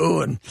balls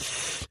to, and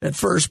at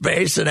first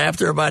base. And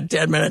after about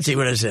 10 minutes, he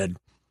would have said,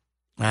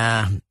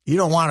 "You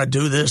don't want to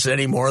do this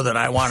any more than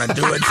I want to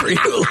do it for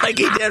you," like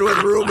he did with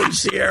Ruben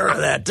Sierra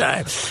that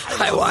time.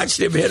 I watched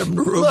him hit him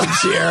to Ruben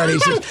Sierra, and he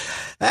said,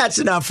 "That's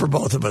enough for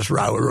both of us,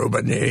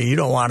 Ruben. You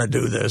don't want to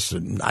do this,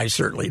 and I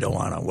certainly don't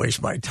want to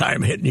waste my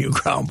time hitting you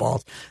ground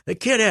balls." The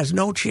kid has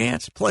no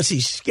chance. Plus,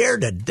 he's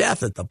scared to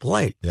death at the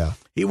plate. Yeah,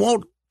 he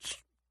won't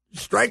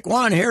strike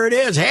one. Here it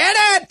is. Hit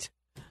it.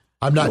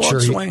 I'm not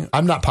sure.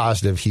 I'm not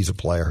positive he's a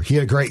player. He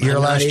had a great year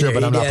last year,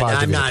 but I'm not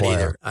positive he's a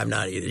player. I'm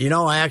not either. You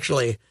know,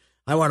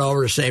 I went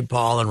over to St.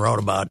 Paul and wrote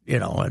about,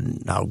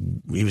 and how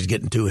he was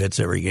getting 2 hits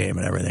every game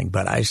and everything.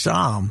 But I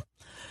saw him.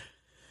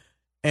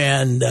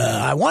 And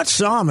I once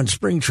saw him in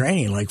spring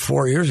training like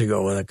 4 years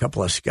ago with a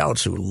couple of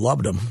scouts who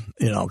loved him,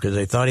 because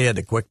they thought he had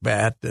the quick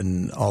bat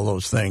and all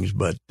those things.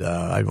 But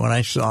when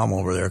I saw him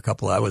over there,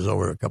 I was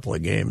over a couple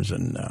of games,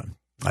 and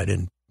I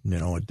didn't,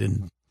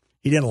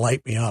 he didn't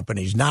light me up. And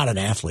he's not an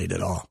athlete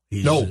at all.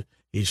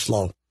 He's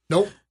slow.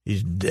 Nope.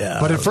 He's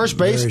but at first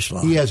base,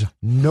 he has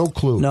no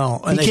clue. No,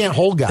 he can't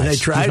hold guys. They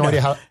tried no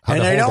idea how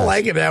and they don't guys.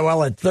 like him that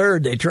well at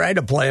third. They tried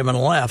to play him in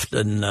left,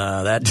 and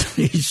that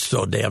he's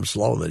so damn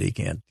slow that he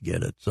can't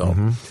get it.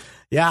 So,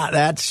 yeah,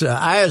 that's.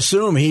 I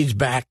assume he's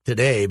back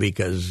today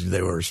because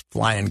they were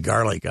flying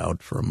garlic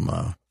out from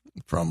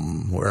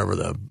wherever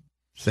the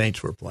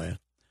Saints were playing.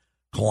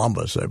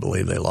 Columbus, I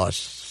believe they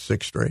lost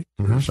 6 straight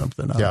or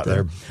something.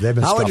 Yeah, they've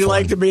been. How would you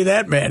like to be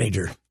that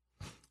manager?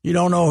 You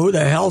don't know who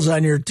the hell's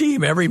on your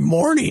team every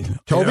morning.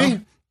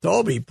 Toby?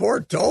 Toby, poor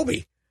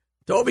Toby.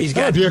 Toby's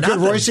got That'd be a nothing.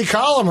 good Royce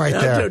column right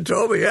there.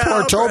 Toby, yeah.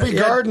 Poor Toby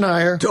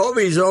Gardenhire.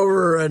 Toby's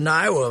over in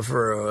Iowa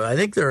for, I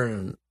think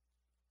they're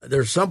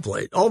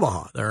someplace,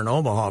 Omaha. They're in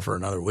Omaha for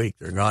another week.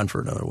 They're gone for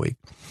another week.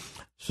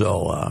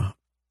 So,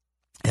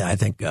 I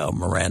think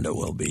Miranda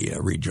will be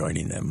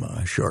rejoining them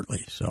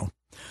shortly. So,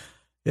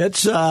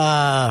 it's,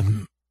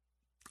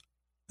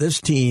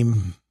 this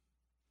team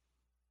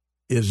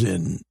is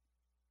in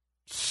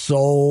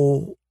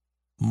so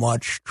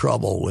much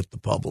trouble with the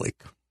public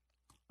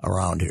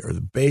around here. The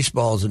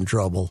baseball's in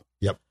trouble.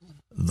 Yep.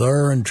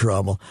 They're in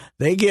trouble.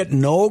 They get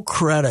no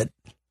credit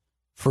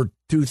for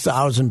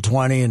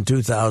 2020 and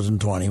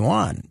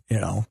 2021,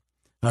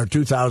 or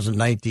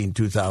 2019,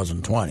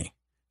 2020.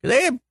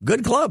 They have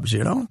good clubs,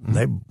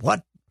 They,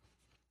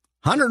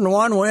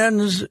 101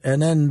 wins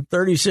and then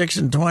 36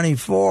 and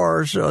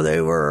 24, so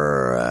they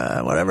were,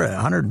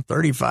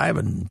 135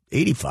 and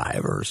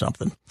 85 or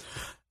something.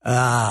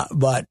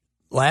 But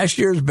last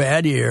year's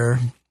bad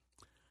year,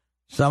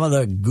 some of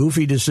the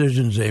goofy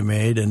decisions they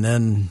made, and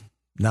then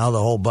now the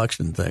whole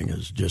Buxton thing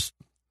is just.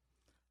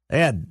 They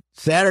had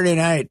Saturday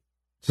night,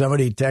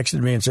 somebody texted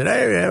me and said,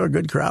 "Hey, we have a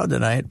good crowd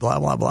tonight, blah,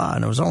 blah, blah."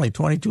 And it was only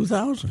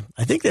 22,000.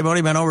 I think they've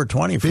only been over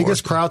 20.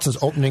 Biggest crowd since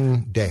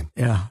opening day.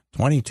 Yeah,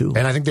 22.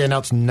 And I think they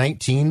announced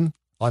 19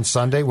 on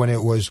Sunday when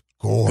it was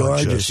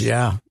gorgeous.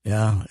 Yeah.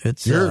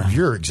 It's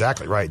You're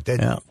exactly right.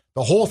 The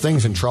whole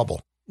thing's in trouble.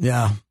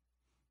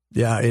 Yeah,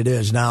 it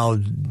is. Now,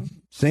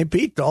 St.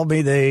 Pete told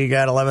me they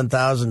got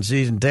 11,000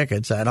 season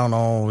tickets. I don't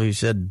know. He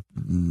said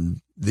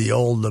the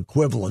old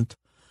equivalent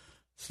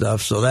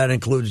stuff. So that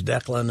includes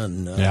Declan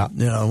and,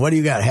 what do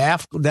you got?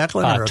 Half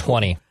Declan? Or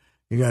 20.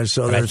 You guys,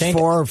 so there's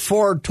four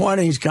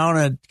 20s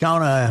count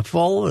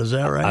full. Is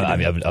that right?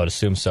 I would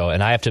assume so.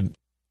 And I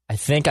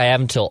think I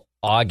have until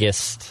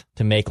August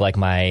to make like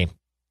my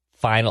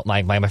final,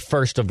 my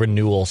first of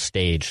renewal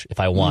stage if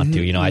I want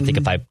to. I think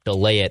if I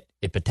delay it,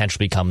 it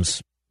potentially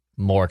becomes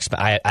more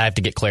expensive. I have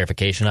to get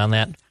clarification on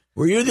that.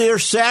 Were you there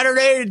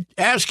Saturday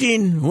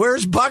asking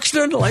where's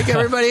Buxton like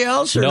everybody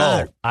else or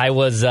not? No, I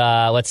was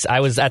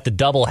at the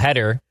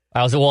doubleheader.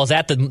 I was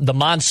at the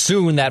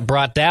monsoon that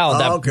brought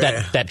down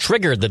that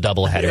triggered the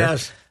doubleheader.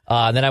 Yes.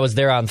 Then I was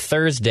there on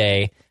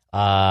Thursday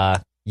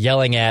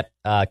yelling at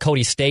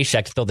Cody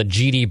Stashek to throw the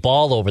GD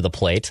ball over the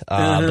plate.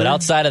 But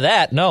outside of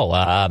that, no.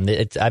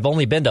 I've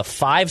only been to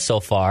 5 so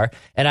far,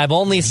 and I've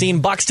only seen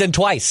Buxton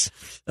twice.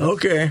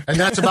 Okay. And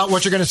that's about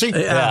what you're going to see.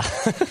 Yeah.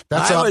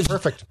 That's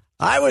perfect.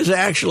 I was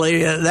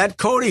actually, that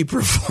Cody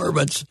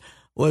performance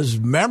was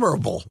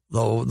memorable.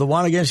 The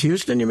one against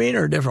Houston, you mean,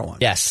 or a different one?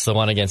 Yes, the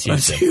one against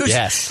Houston.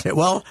 Yes.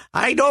 Well,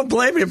 I don't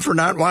blame him for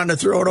not wanting to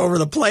throw it over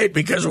the plate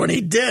because when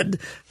he did,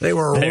 they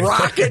were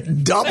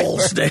rocket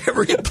doubles to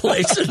every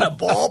place in the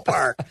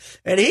ballpark.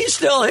 And he's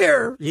still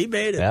here. He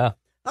made it. Yeah.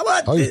 How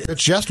about he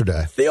pitched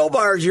yesterday.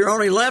 Theobar's your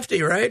only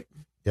lefty, right?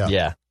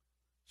 Yeah.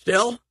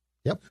 Still?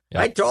 Yep.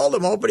 I told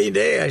him opening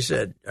day, I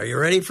said, "Are you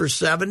ready for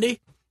 70?"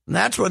 And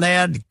that's when they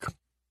had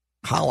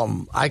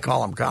I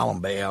call him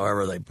Column Bay,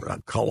 however they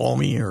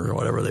Colomi or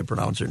whatever they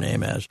pronounce their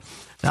name as.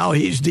 Now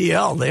he's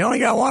DL. They only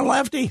got one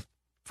lefty.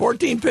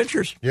 14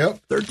 pitchers. Yep.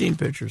 13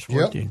 pitchers,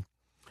 14. Yep.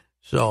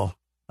 So,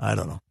 I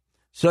don't know.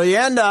 So you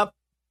end up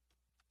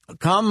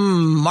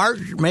come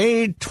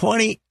May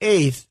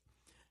 28th,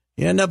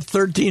 you end up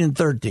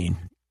 13-13,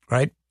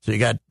 right? So you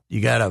got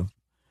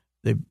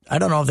I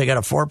don't know if they got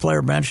a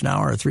 4-player bench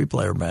now or a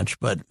 3-player bench,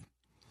 but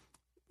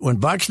when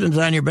Buxton's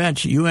on your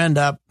bench, you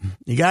got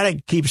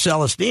to keep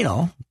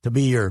Celestino to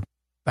be your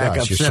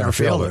backup center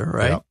fielder,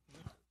 right? Yep.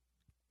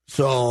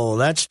 So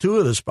that's 2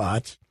 of the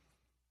spots.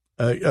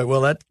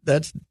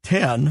 That's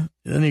 10.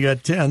 Then you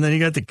got 10. Then you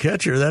got the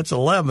catcher. That's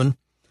 11.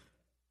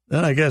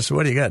 Then I guess,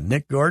 what do you got?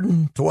 Nick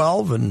Gordon,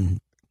 12. And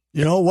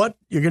you know what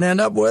you're going to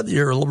end up with?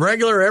 Your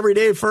regular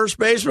everyday first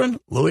baseman,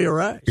 Louis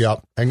Arise.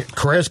 Yep. And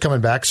Correa's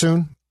coming back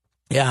soon.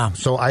 Yeah.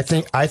 So I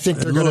think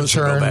they're going to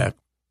turn. Go back.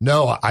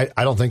 No, I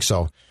don't think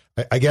so.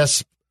 I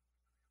guess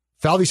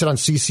Falvey said on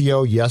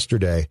CCO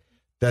yesterday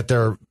that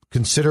they're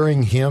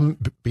considering him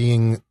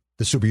being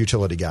the super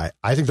utility guy.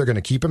 I think they're going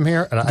to keep him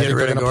here, and I think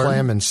they're going to play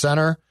him in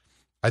center.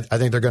 I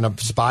think they're going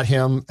to spot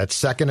him at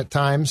second at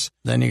times.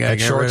 Then you got to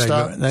get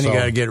shortstop. Then you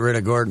got to get rid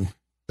of Gordon.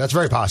 That's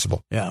very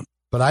possible. Yeah,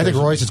 but I think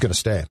Royce is going to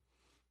stay.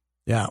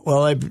 Yeah,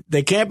 well,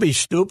 they can't be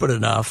stupid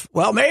enough.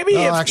 Well, maybe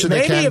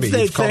if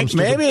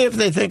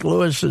they think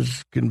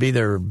Lewis can be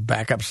their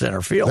backup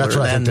center fielder,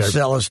 then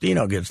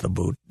Celestino gets the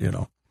boot. You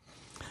know,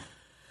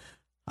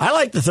 I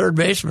like the third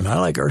baseman. I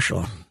like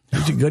Urshela.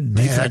 He's a good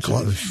defense,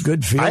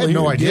 good fielder. I had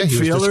no idea he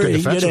was this good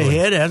defensively. He get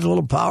a hit, has a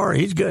little power.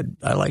 He's good.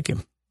 I like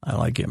him.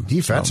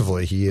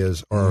 Defensively, he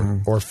is,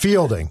 or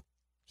fielding.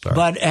 Sorry.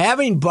 But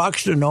having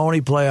Buxton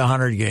only play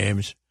 100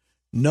 games,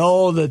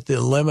 know that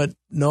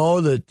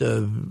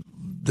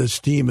this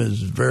team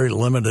is very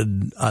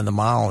limited on the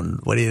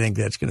mound. What do you think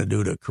that's going to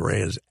do to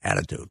Correa's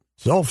attitude?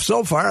 So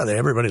far,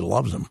 everybody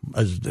loves him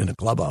as in the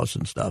clubhouse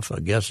and stuff.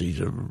 I guess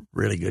he's a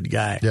really good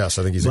guy. Yes,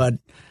 I think he's.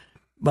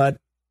 But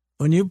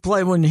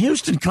when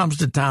Houston comes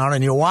to town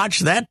and you watch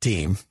that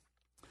team,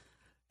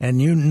 and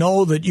you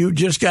know that you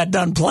just got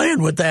done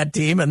playing with that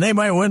team, and they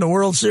might win the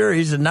World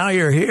Series, and now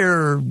you're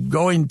here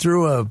going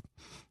through a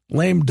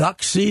lame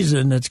duck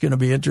season, it's going to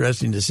be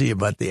interesting to see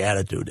what the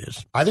attitude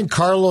is. I think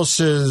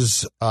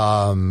Carlos's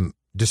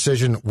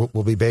decision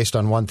will be based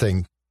on one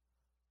thing.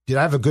 Did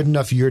I have a good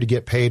enough year to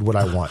get paid what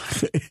I want?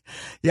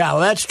 Yeah,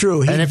 well, that's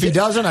true. And if he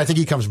doesn't, I think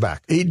he comes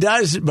back. He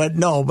does,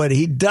 but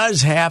he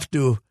does have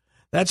to.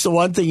 That's the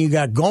one thing you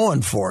got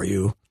going for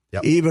you.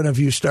 Yep. Even if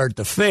you start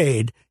to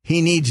fade,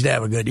 he needs to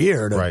have a good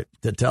year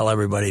to tell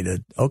everybody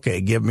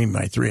give me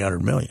my $300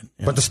 million.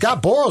 But the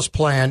Scott Boras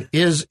plan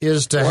is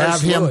to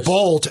have him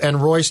Bolt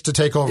and Royce to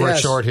take over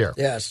at short here.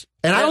 Yes.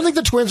 And I don't think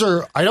the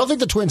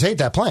Twins hate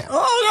that plan.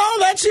 Oh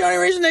no, that's the only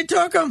reason they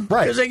took him.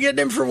 Right. Because they get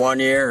him for 1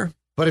 year.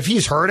 But if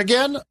he's hurt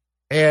again,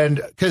 and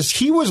because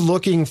he was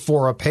looking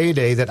for a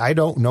payday that I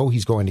don't know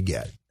he's going to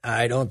get.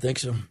 I don't think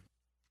so.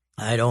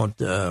 I don't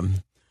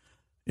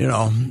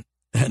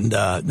And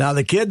now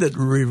the kid that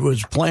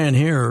was playing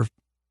here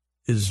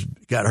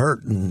got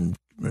hurt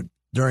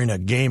during a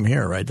game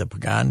here, right? The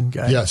Pagan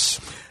guy.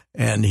 Yes,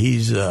 and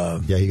he's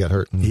he got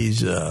hurt.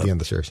 He's at the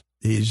end of the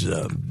series.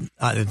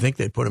 I think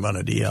they put him on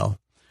a DL,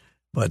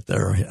 but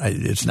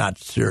it's not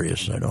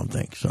serious. I don't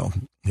think so.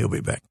 He'll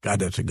be back. God,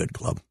 that's a good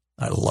club.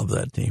 I love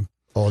that team.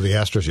 Oh, the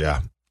Astros,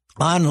 yeah.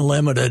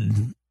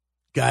 Unlimited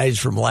guys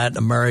from Latin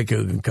America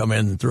who can come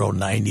in and throw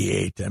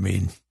 98. I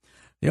mean.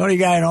 The only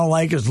guy I don't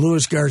like is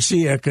Luis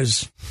Garcia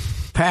because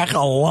pack a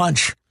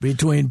lunch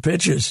between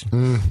pitches.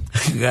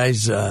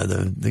 Guys,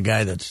 the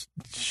guy that's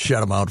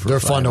shut him out for. They're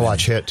fun to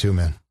watch hit too,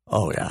 man.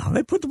 Oh yeah,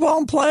 they put the ball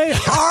in play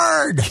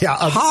hard.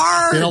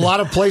 Hard in a lot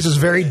of places,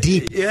 very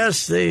deep.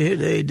 Yes,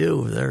 they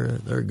do.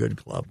 They're a good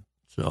club.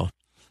 So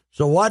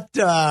what?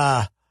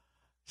 So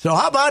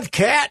how about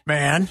Cat,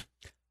 man?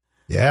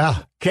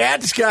 Yeah,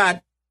 Cat's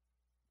got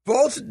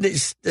both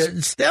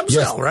stem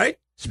cell, right?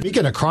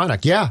 Speaking of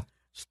chronic, yeah.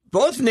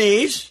 Both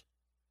knees,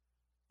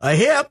 a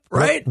hip,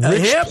 right? A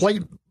hip.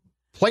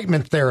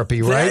 Platelet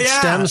therapy, right? Yeah.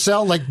 Stem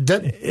cell,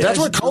 that's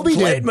what Kobe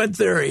did. Platelet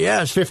theory,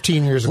 yes.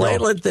 15 years ago.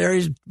 Platelet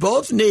theory,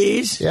 both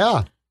knees.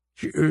 Yeah.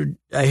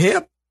 A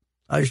hip,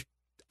 a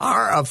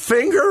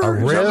finger. A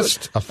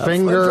wrist, a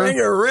finger.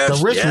 Wrist.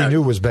 The wrist we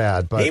knew was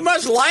bad. But he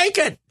must like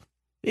it.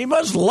 He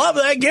must love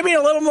that. Give me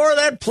a little more of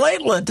that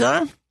platelet,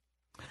 huh?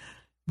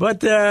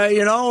 But,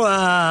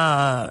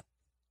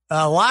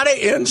 a lot of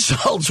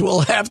insults will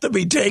have to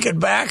be taken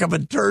back if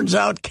it turns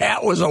out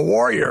Cat was a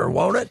warrior,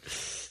 won't it?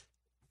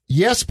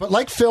 Yes, but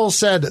like Phil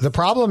said, the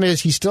problem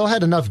is he still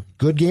had enough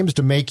good games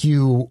to make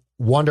you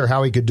wonder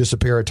how he could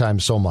disappear at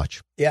times so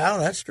much. Yeah,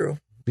 that's true.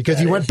 Because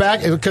he went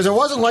back, because it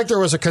wasn't like there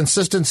was a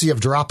consistency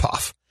of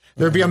drop-off.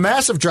 There'd be a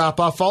massive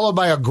drop-off, followed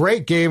by a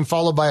great game,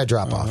 followed by a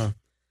drop-off.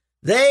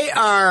 They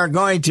are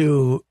going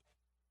to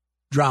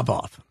drop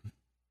off.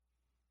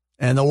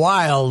 And the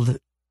Wild,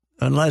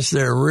 unless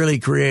they're really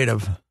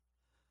creative,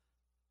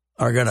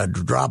 are going to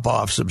drop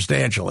off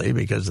substantially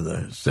because of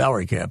the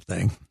salary cap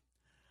thing.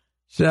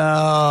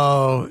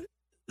 So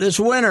this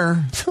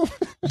winter,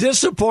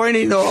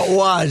 disappointing though it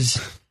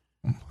was,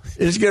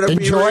 is going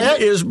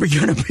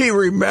to be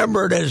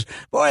remembered as,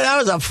 boy, that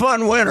was a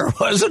fun winter,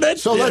 wasn't it?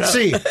 So let's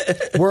see.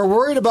 We're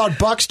worried about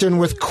Buxton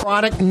with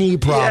chronic knee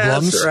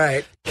problems. Yeah, that's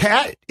right.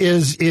 Cat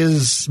is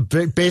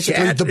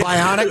basically the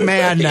bionic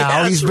man now.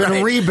 Yeah, he's been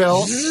right.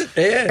 rebuilt.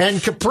 Yeah. And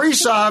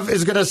Kaprizov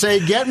is going to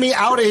say, get me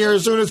out of here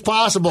as soon as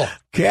possible.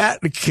 Cat's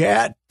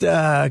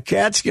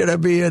gonna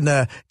be in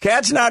the.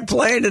 Cat's not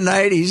playing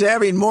tonight. He's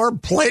having more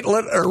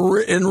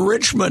platelet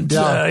enrichment.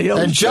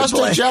 And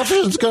Justin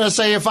Jefferson's going to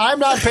say, if I'm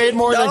not paid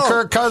more than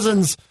Kirk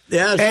Cousins,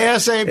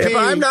 ASAP. If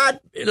I'm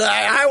not,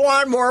 I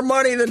want more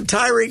money than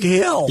Tyreek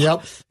Hill.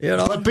 Yep.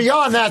 But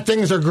beyond that,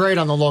 things are great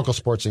on the local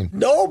sports scene.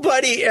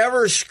 Nobody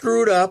ever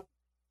screwed up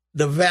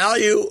the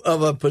value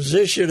of a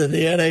position in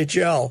the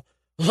NHL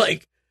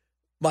like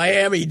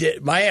Miami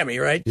did. Miami,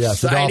 right?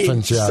 Yes, the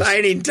Dolphins, yes.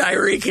 Signing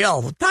Tyreek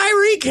Hill.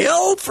 Tyreek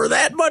Hill for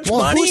that much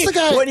money? Who's the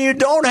guy? When you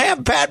don't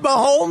have Pat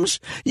Mahomes,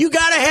 you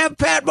got to have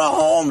Pat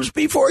Mahomes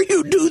before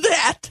you do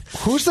that.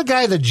 Who's the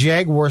guy the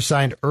Jaguars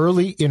signed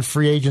early in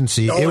free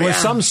agency? It was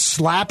some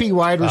slappy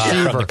wide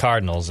receiver. From the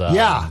Cardinals.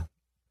 God.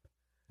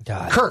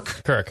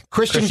 Kirk.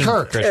 Christian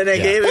Kirk. And they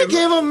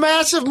gave him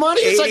massive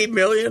money. It's $80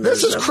 million.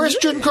 This is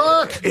Christian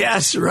Kirk.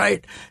 Yes,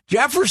 right.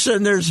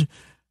 Jefferson, there's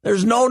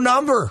no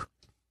number.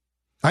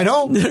 I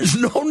know. There's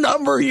no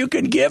number you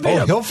can give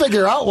him. He'll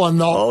figure out one,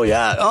 though. Oh,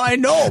 yeah. I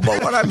know.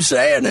 But what I'm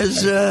saying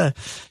is,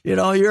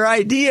 your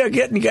idea of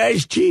getting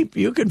guys cheap,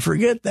 you can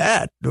forget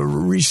that. The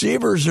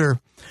receivers are,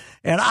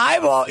 and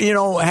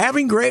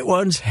having great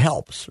ones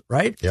helps,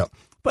 right? Yep.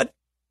 But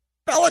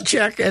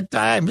Belichick at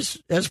times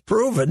has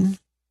proven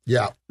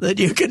that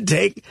you can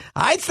take,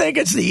 I think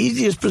it's the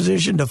easiest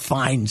position to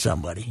find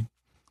somebody,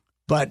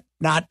 but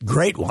not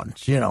great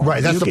ones,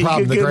 Right, that's the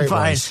problem, the great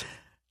ones.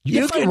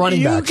 You can find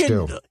running backs,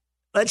 too.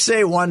 Let's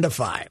say 1 to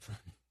 5.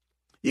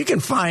 You can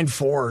find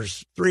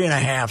 4s,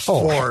 3.5s,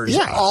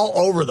 4s, all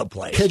over the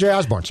place. KJ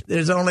Osborne.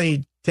 There's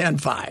only 10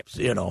 5s,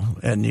 and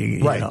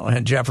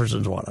and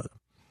Jefferson's one of them.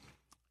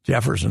 And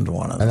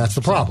that's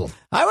the problem. So,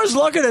 I was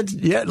looking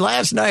at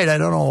last night. I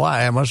don't know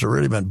why. I must have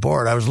really been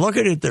bored. I was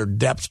looking at their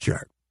depth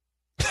chart.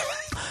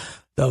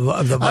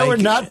 I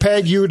would not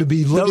peg you to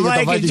be looking at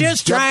the Vikings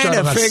just depth trying chart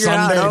to on a figure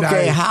out,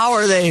 Sunday night.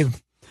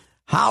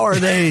 how are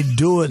they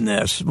doing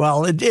this?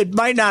 Well, it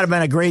might not have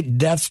been a great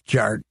depth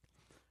chart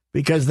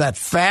because that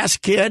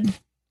fast kid,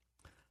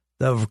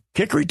 the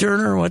kick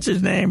returner, what's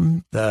his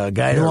name? The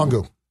guy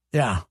Nwangwu.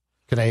 Yeah.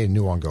 Canadian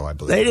Nwangwu, I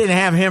believe. They didn't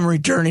have him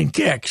returning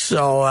kicks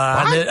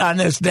on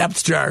this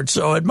depth chart,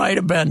 so it might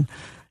have been.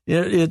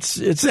 It's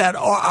that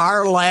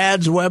Our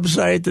Lads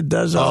website that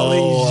does all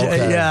these.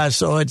 Okay.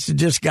 So it's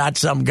just got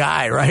some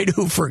guy, right,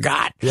 who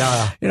forgot.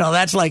 Yeah.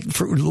 That's like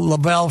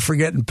Lavelle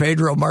forgetting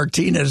Pedro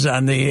Martinez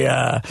on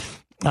the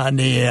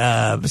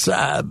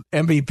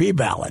MVP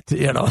ballot.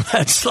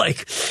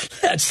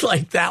 That's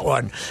like that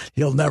one.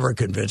 He'll never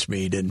convince me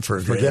he didn't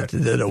forget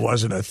that it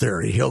wasn't a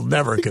theory. He'll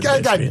never convince me.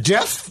 The guy got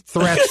death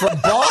threats from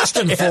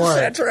Boston for it.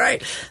 That's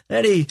right.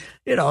 And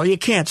you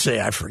can't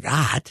say I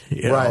forgot.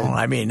 Right.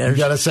 I mean, you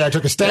got to say I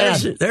took a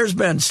stand. There's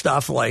been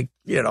stuff like,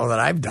 that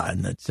I've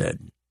done that said,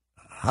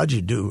 how'd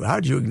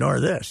you ignore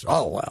this?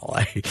 Oh, well,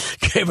 I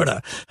gave it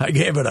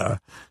a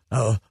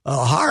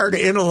hard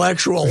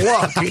intellectual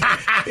look,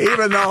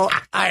 even though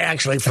I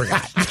actually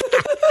forgot.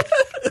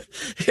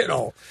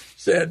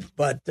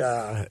 But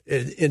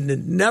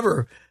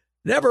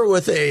never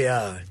with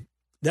a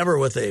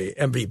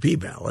MVP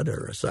ballot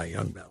or a Cy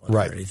Young ballot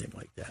or anything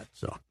like that.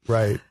 So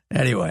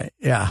anyway,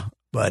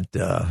 but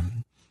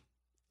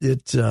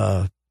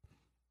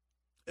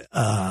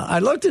I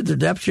looked at the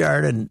depth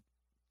chart and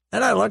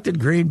I looked at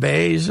Green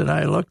Bay's, and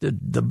I looked at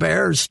the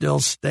Bears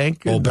still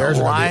stink. And Bears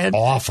the Lions, are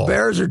awful.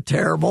 Bears are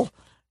terrible,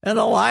 and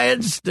the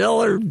Lions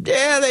still are.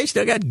 Yeah, they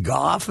still got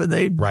Goff, and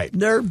they're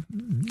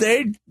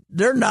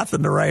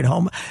nothing to write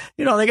home.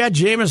 They got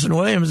Jameson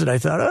Williams, and I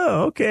thought,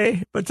 oh,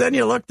 okay. But then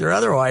you look, their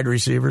other wide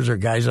receivers are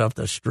guys off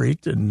the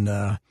street, and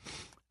they're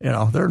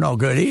no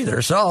good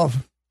either. So,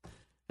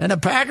 and the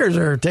Packers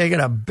are taking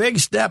a big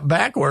step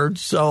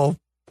backwards. So,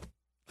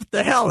 what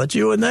the hell? It's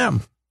you and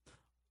them.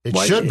 It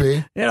should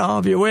be.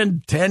 If you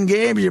win 10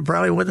 games, you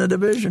probably win the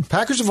division.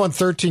 Packers have won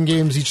 13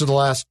 games each of the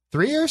last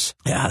 3 years.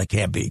 Yeah, they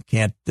can't be.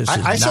 I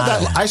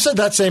said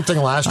that same thing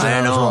last year. I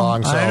was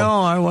wrong. So. I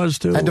know, I was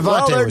too. And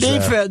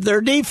Devontae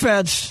their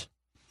defense.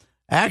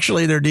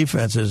 Actually, their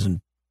defense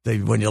isn't.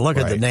 When you look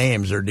at the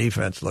names, their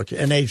defense looks,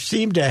 and they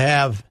seem to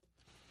have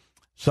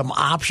some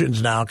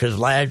options now because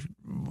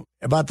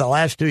about the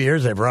last 2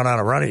 years, they've run out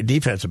of running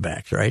defensive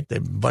backs, right?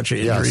 They've a bunch of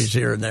injuries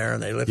here and there,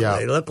 and they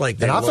look like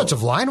they. And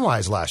offensive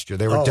line-wise last year,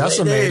 they were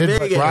decimated,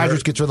 but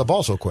Rodgers gets rid of the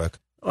ball so quick.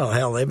 Well,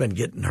 hell, they've been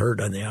getting hurt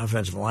on the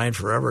offensive line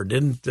forever.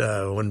 Didn't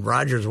when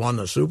Rodgers won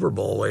the Super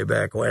Bowl way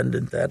back when?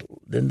 Didn't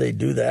they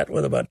do that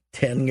with about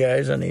 10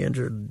 guys on the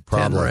injured,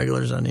 10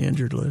 regulars on the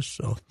injured list?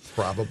 So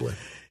probably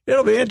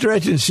it'll be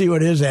interesting to see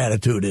what his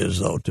attitude is,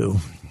 though. Too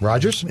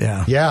Rodgers,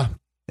 yeah.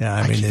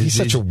 I mean, he's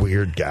such a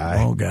weird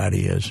guy. Oh God,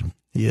 he is.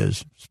 He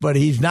is. But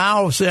he's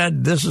now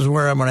said, this is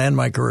where I'm going to end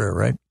my career,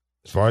 right?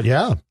 As far as,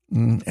 yeah.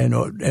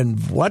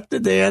 And what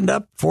did they end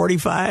up?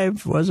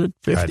 45? Was it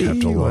 50? I'd have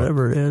to look.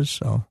 Whatever it is.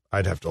 So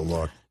I'd have to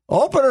look.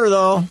 Opener,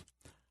 though.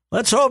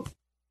 Let's hope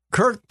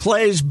Kirk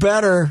plays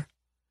better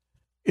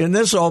in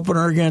this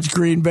opener against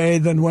Green Bay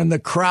than when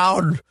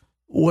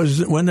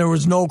there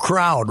was no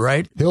crowd,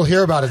 right? He'll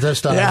hear about it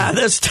this time. Yeah,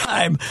 this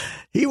time.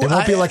 It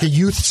won't be like a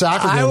youth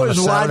soccer game on a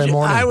Saturday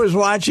morning. I was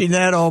watching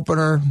that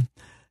opener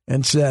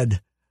and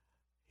said,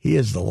 he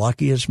is the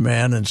luckiest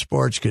man in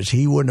sports because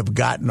he wouldn't have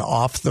gotten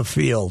off the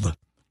field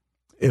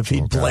if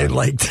he'd played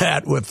like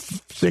that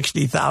with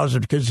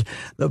 60,000, because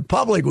the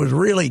public was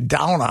really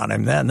down on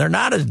him then. They're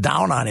not as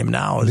down on him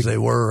now as they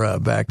were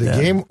back then.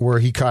 The game where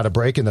he caught a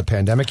break in the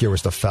pandemic year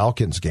was the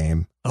Falcons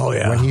game. Oh,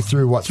 yeah. When he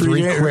threw,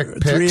 three quick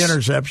picks? 3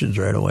 interceptions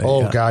right away.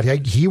 Oh, yeah. God.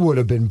 He would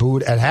have been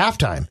booed at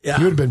halftime. Yeah.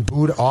 He would have been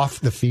booed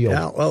off the field.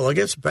 Yeah, well,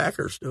 against the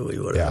Packers, too, he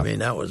would have. Yeah. I mean,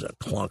 that was a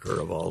clunker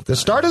of all time. The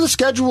start of the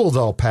schedule,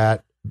 though,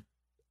 Pat,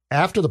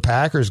 after the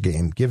Packers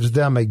game, gives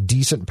them a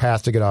decent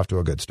path to get off to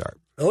a good start.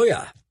 Oh,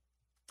 yeah.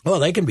 Well,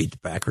 they can beat the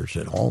Packers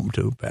at home,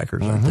 too.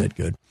 Packers aren't that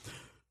good.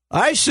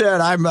 I said,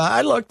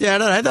 I looked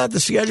at it. I thought the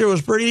schedule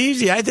was pretty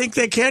easy. I think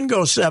they can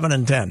go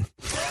 7-10.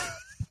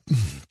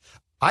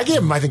 I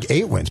gave them, I think,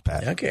 8 wins,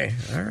 Pat. Okay.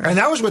 All right. And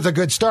that was with a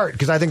good start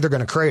because I think they're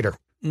going to crater.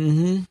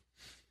 Mm-hmm.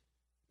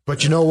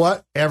 But you know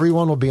what?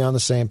 Everyone will be on the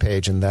same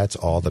page, and that's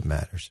all that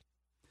matters.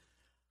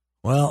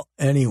 Well,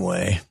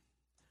 anyway,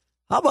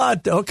 how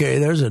about,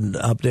 there's an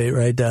update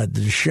right there.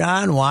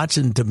 Deshaun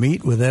Watson to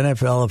meet with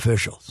NFL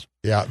officials.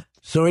 Yeah.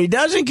 So he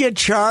doesn't get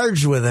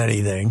charged with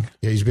anything.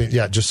 Yeah, he's been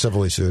just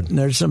civilly sued. And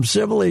there's some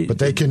civilly, but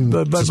they can.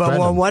 But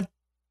him. what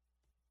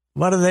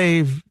are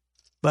they?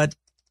 But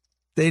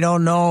they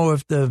don't know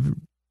if the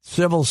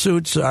civil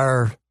suits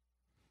are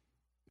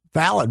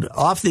valid.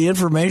 Off the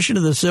information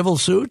of the civil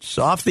suits,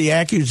 off the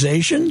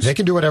accusations. They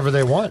can do whatever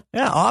they want.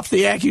 Yeah, off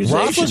the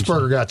accusations.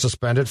 Roethlisberger got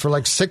suspended for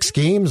like 6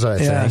 games, I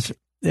think.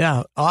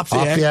 Yeah, off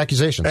the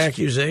accusations.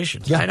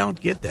 Accusations. Yeah. I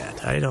don't get that.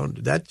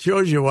 That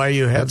shows you why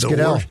you have the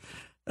worst.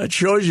 That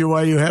shows you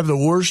why you have the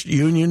worst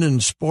union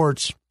in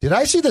sports. Did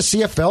I see the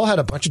CFL had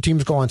a bunch of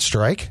teams go on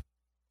strike?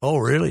 Oh,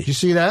 really? Did you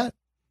see that?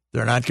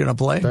 They're not going to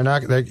play? They're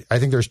not. I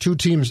think there's 2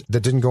 teams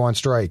that didn't go on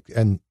strike,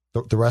 and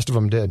the rest of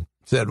them did.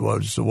 So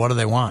what do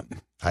they want?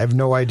 I have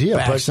no idea.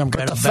 But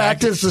the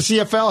fact is the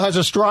CFL has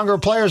a stronger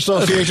player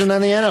association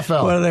than the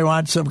NFL. What do they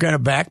want? Some kind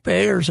of back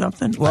pay or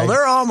something? Well,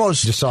 they're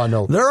almost just saw a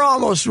note. They're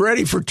almost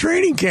ready for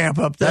training camp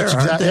up there.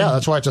 Aren't they? Yeah,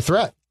 that's why it's a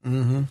threat.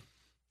 Mm-hmm.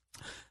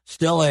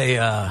 Still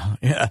I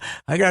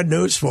got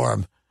news for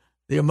them.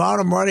 The amount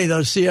of money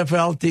those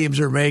CFL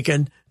teams are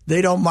making,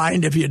 they don't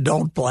mind if you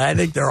don't play. I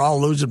think they're all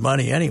losing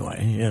money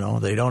anyway.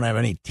 They don't have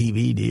any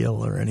TV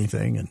deal or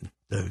anything, and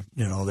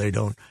they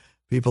don't.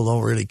 People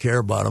don't really care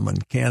about them in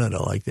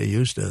Canada like they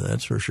used to.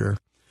 That's for sure.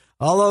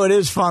 Although it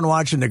is fun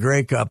watching the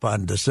Grey Cup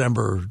on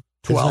December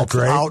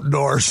 12th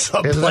outdoors.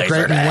 Isn't that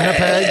great in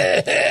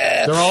Winnipeg?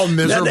 They're all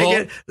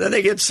miserable. Then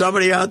they get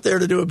somebody out there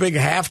to do a big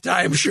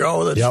halftime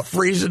show that's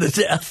freezing to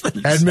death.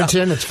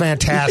 Edmonton, it's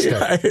fantastic.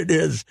 Yeah, it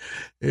is.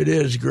 It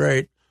is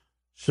great.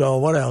 So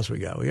what else we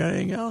got? We got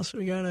anything else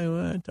we got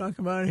to talk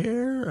about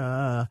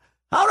here?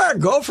 How did our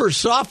Gophers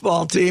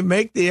softball team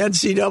make the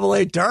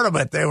NCAA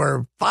tournament? They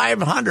were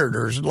 500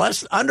 or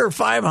less, under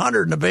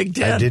 500 in the Big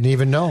Ten. I didn't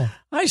even know.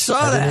 I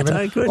saw that.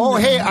 I couldn't. Oh,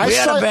 hey, we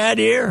had a bad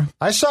year.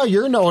 I saw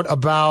your note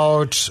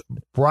about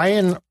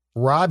Brian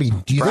Robbie.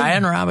 Do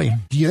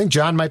you think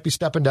John might be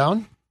stepping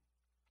down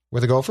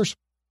with the Gophers?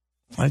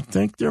 I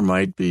think there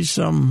might be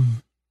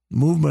some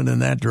movement in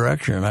that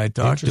direction. I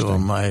talked to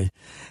him.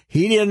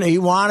 He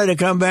wanted to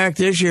come back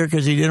this year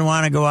because he didn't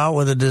want to go out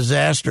with a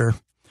disaster.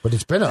 But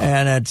it's been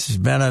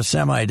a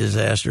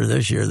semi-disaster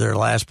this year. They're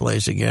last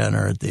place again,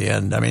 or at the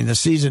end. I mean, the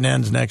season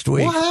ends next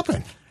week. What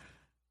happened?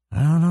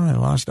 I don't know. They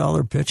lost all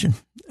their pitching,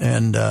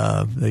 and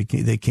they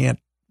can't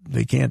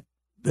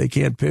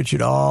pitch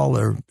at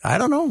all. I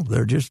don't know.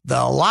 They're just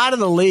a lot of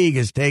the league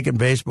has taken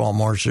baseball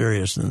more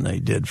serious than they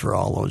did for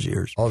all those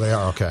years. Oh, they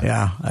are? Okay.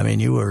 Yeah. I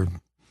mean,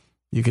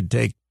 you could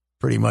take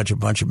pretty much a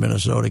bunch of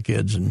Minnesota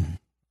kids and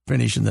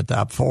finish in the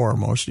top 4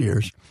 most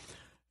years.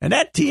 And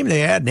that team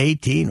they had in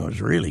 18 was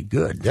really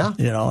good. Yeah.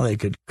 They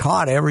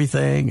caught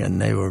everything,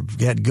 and they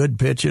had good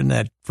pitching.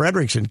 That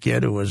Fredrickson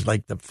kid, who was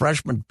like the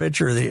freshman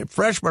pitcher, the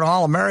freshman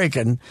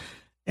All-American,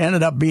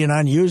 ended up being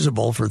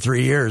unusable for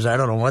 3 years. I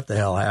don't know what the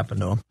hell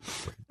happened to him.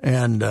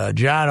 And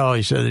John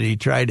always said that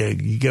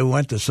he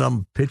went to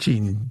some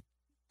pitching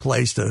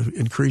place to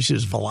increase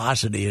his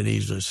velocity, and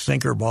he's a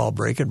sinker ball,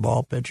 breaking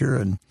ball pitcher,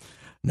 and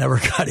never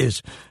got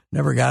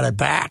it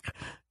back.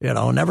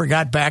 Never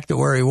got back to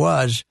where he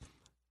was.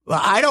 Well,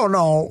 I don't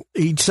know.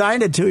 He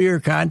signed a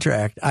 2-year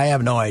contract. I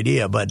have no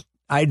idea, but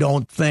I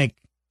don't think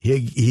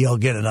he'll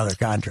get another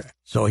contract.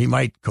 So he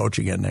might coach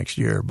again next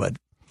year, but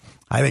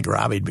I think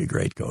Robbie'd be a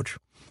great coach.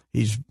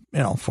 He's,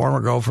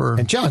 former Gopher.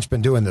 And John's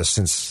been doing this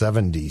since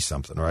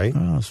 70-something, right?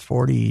 It's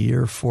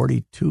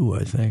 42,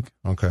 I think.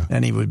 Okay.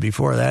 And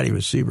before that, he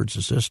was Siebert's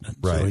assistant.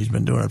 Right. So he's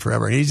been doing it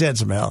forever. He's had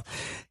some health.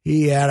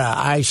 He had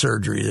eye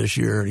surgery this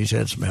year, and he's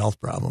had some health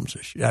problems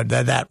this year.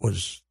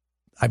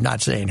 I'm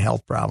not saying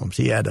health problems.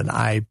 He had an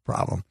eye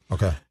problem.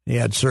 Okay. He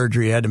had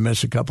surgery. He had to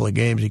miss a couple of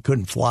games. He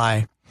couldn't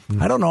fly.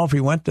 I don't know if he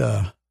went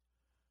to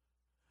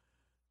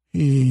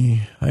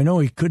I know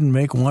he couldn't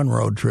make one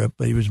road trip,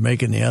 but he was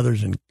making the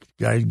others, and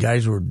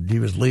he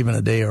was leaving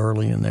a day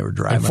early, and they were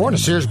driving. And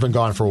Fornasier's been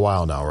gone for a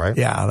while now, right?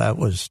 Yeah,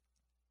 that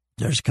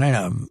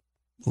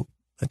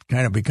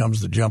kind of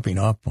becomes the jumping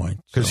off point.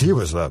 Because he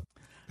was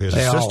his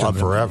assistant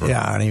forever.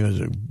 Yeah, and he was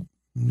a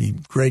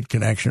great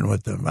connection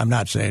with them. I'm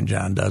not saying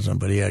John doesn't,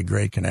 but he had a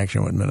great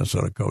connection with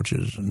Minnesota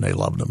coaches, and they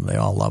loved him. They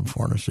all loved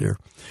Fornasier.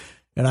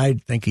 And I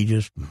think he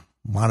just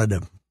wanted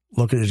to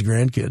look at his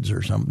grandkids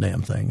or some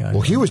damn thing.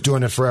 Well, he was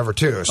doing it forever,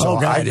 too. So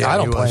I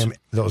don't blame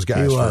those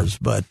guys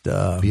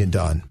for being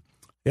done.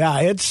 Yeah,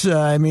 it's,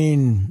 I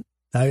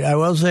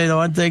will say the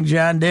one thing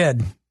John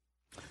did,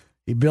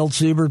 he built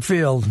Siebert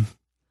Field.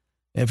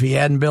 If he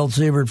hadn't built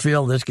Siebert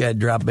Field, this guy'd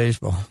drop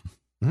baseball.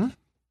 Mm-hmm.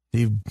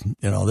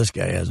 This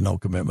guy has no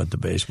commitment to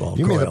baseball.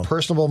 You mean a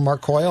personable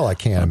Mark Coyle? I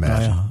can't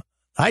imagine.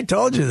 I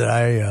told you that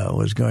I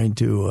was going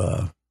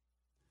to,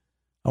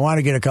 I want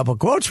to get a couple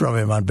quotes from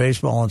him on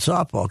baseball and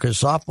softball, because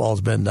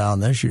softball's been down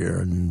this year,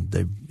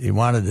 and he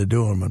wanted to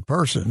do them in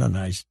person, and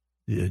I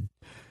did,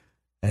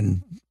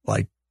 and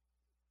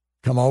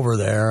come over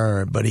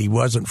there, but he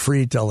wasn't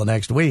free till the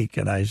next week,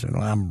 and I said,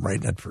 well, I'm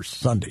writing it for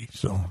Sunday,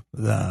 so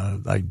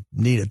I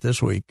need it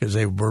this week, because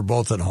they were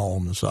both at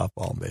home, the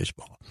softball and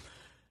baseball.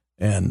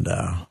 And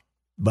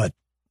but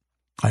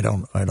I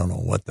don't know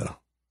what the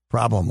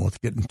problem with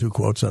getting two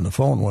quotes on the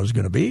phone was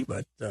going to be,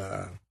 but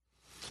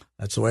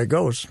that's the way it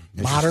goes.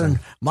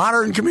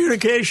 Modern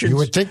communications. You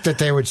would think that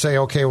they would say,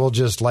 okay, we'll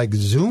just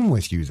Zoom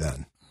with you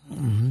then.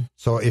 Mm-hmm.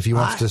 So if he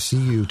wants to see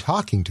you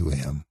talking to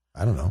him,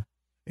 I don't know.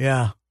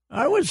 Yeah,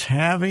 I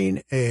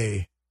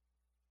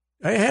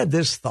had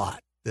this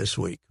thought this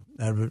week.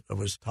 I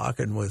was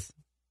talking with,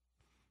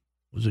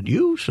 was it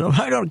you? So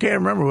can't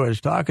remember who I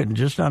was talking,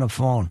 just on a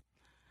phone.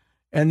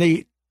 And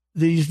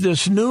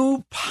this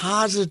new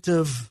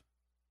positive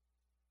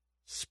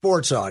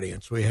sports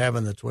audience we have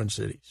in the Twin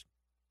Cities.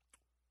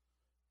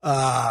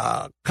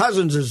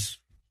 Cousins is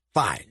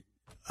fine.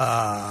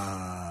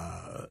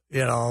 The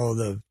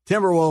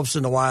Timberwolves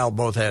and the Wild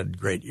both had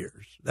great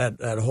years.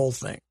 That whole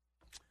thing.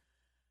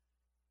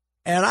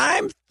 And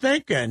I'm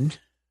thinking,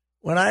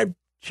 when I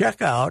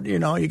check out, you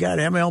got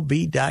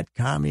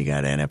MLB.com, you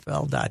got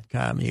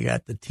NFL.com, you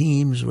got the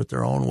teams with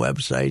their own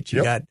websites,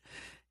 you got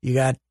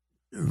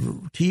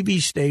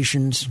TV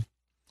stations,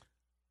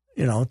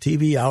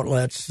 TV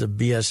outlets, the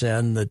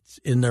BSN that's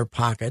in their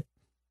pocket.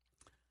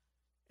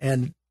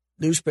 And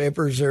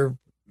newspapers are,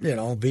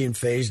 being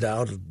phased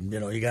out.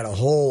 You got a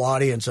whole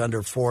audience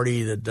under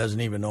 40 that doesn't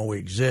even know we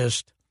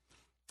exist.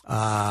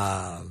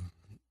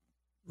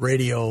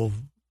 Radio,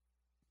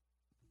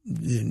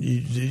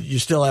 you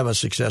still have a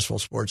successful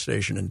sports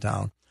station in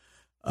town.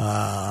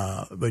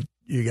 But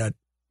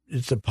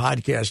it's a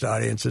podcast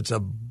audience. It's a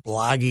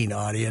blogging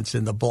audience.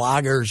 And the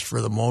bloggers, for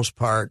the most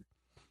part,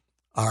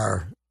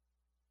 are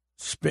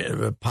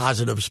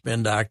positive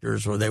spin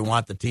doctors, where they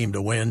want the team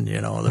to win.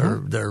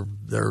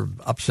 They're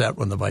upset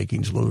when the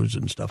Vikings lose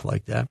and stuff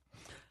like that.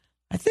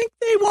 I think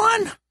they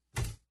won.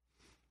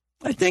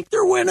 I think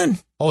they're winning.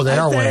 Oh, they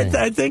are winning.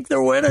 I think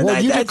they're winning.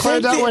 Well, you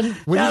declared that when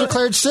you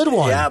declared Sid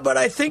won. Yeah, but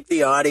I think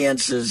the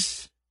audience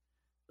has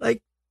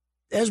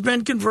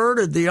been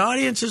converted. The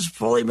audience has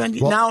fully been.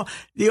 Now,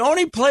 the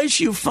only place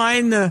you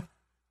find the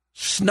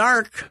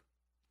snark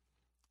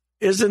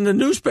is in the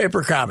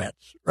newspaper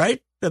comments,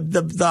 right?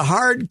 The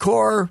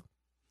hardcore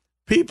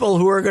people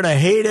who are going to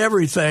hate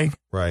everything.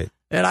 Right.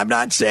 And I'm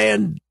not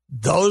saying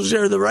those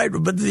are the right,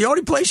 but the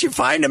only place you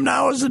find them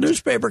now is the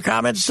newspaper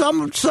comments.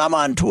 Some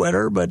on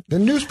Twitter, but the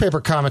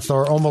newspaper comments though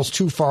are almost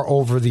too far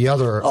over the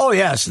other. Oh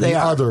yes, they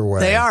are. Other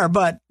way they are,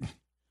 but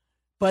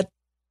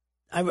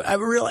I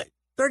realize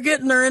they're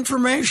getting their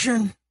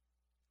information.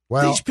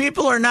 Well, these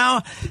people are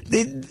now.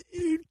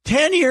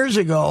 10 years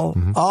ago,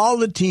 all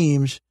the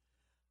teams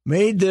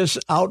made this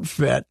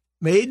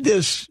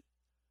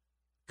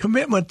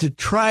commitment to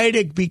try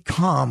to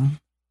become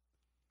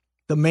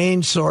the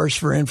main source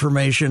for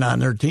information on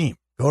their team.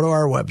 Go to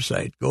our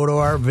website, go to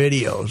our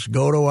videos,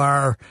 go to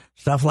our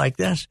stuff like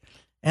this.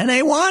 And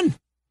they won.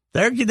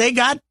 They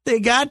got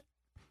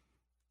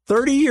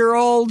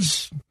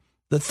 30-year-olds,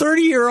 the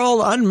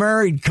 30-year-old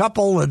unmarried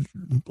couple that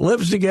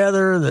lives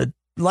together, that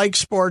likes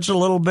sports a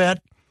little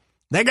bit.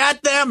 They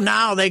got them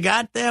now. They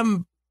got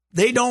them.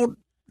 They don't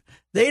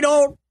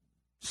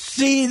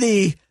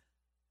see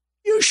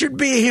you should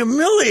be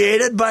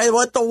humiliated by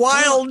what the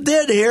Wild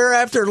did here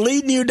after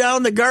leading you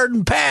down the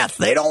garden path.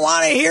 They don't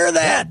want to hear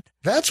that.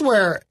 That's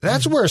where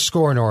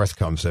Score North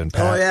comes in,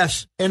 Pat. Oh,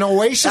 yes. An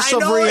oasis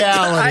of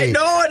reality. I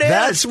know it is.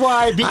 That's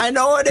why. I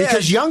know it is.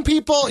 Because young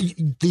people,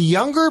 the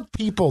younger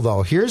people,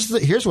 though, here's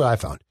what I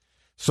found.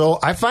 So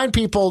I find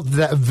people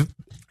that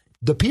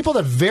the people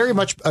that very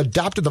much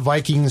adopted the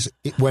Vikings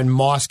when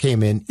Moss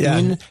came in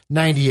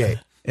 98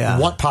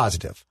 want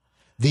positive.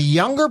 The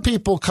younger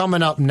people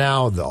coming up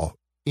now, though,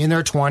 in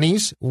their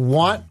 20s,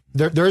 want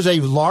there's a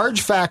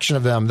large faction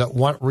of them that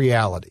want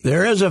reality.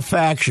 There is a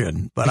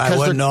faction, but I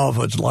wouldn't know if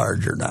it's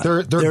large or not.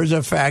 There's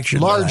a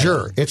faction.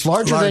 Larger. It's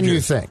larger than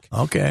you think.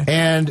 Okay.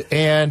 And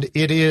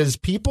it is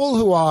people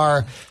who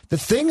are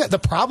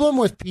the problem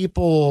with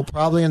people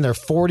probably in their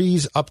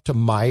 40s up to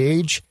my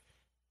age.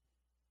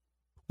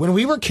 When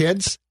we were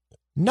kids,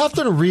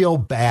 nothing real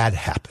bad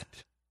happened.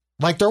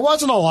 Like there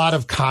wasn't a lot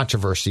of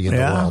controversy in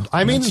the world.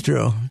 I mean, that's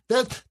true.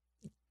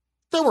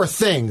 There were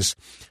things.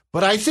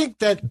 But I think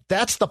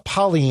that's the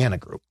Pollyanna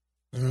group.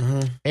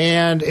 Mm-hmm.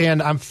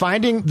 And I'm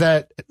finding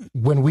that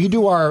when we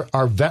do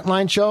our vent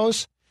line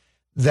shows,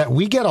 that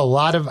we get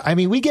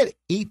we get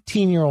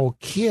 18-year-old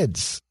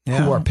kids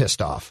who are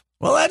pissed off.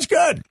 Well, that's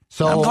good.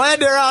 So I'm glad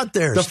they're out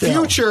there. The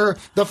future is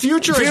bright for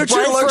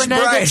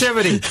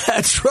negativity. Bright.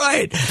 That's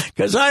right.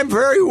 Because I'm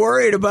very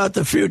worried about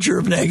the future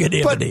of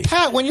negativity. But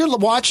Pat, when you're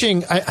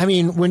watching,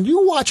 when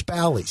you watch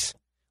Bally's,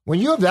 when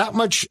you have that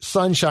much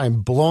sunshine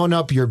blowing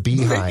up your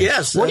behind,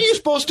 what are you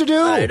supposed to do?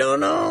 I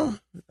don't know.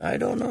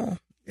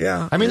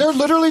 Yeah. They're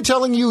literally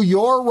telling you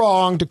you're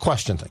wrong to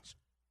question things.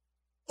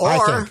 I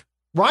think.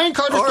 Ryan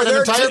Carter spent an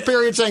entire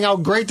period saying how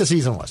great the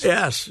season was.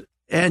 Yes.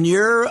 And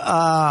you're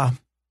also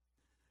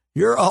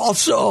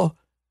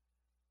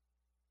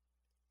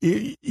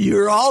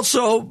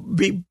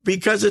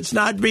because it's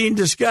not being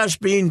discussed,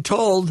 being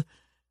told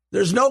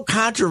there's no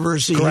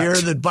controversy here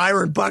that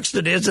Byron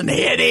Buxton isn't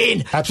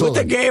hitting with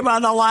the game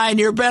on the line.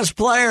 Your best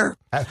player,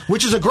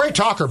 which is a great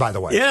talker, by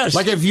the way. Yes,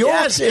 like if you're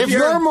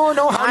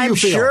Morneau, how do you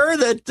feel?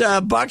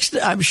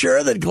 I'm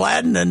sure that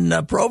Gladden and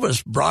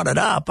Provis brought it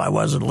up. I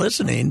wasn't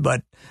listening,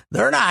 but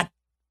they're not.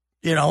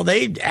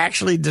 They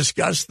actually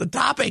discussed the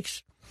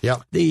topics. Yeah.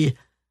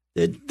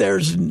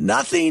 There's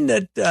nothing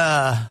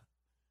that.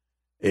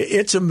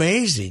 It's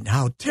amazing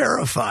how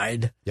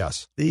terrified.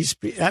 Yes.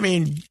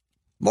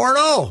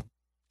 Morneau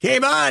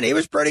came on. He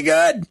was pretty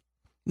good.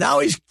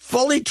 Now he's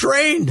fully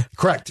trained.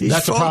 Correct.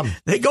 That's the problem.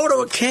 They go to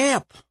a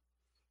camp.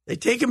 They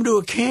take him to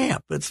a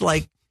camp. It's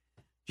like,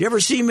 do you ever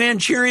see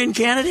Manchurian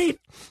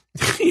Candidate?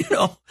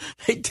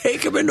 They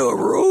take him into a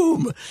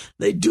room.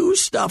 They do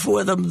stuff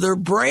with them, their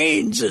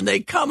brains, and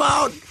they come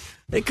out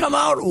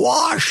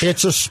washed.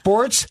 It's a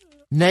sports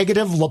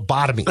negative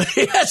lobotomy.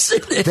 Yes,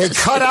 it is. They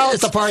cut out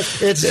the part.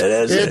 It's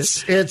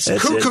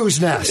cuckoo's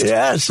nest.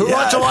 Yes. Who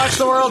wants to watch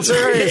the World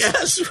Series?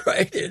 Yes,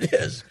 right. It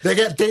is.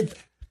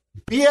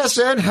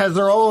 BSN has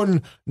their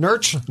own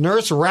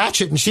nurse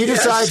Ratchet, and she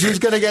decides who's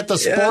going to get the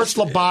sports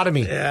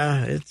lobotomy.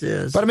 Yeah, it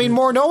is. But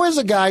Morneau is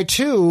a guy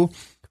too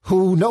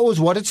who knows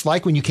what it's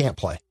like when you can't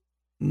play.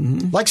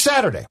 Mm-hmm. Like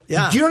Saturday.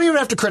 Yeah. You don't even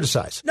have to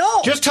criticize.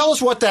 No. Just tell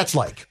us what that's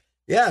like.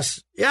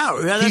 Yes. Yeah.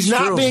 That's He's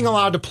not true. being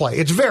allowed to play.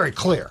 It's very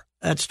clear.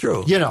 That's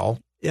true.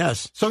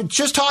 Yes. So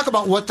just talk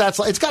about what that's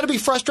like. It's got to be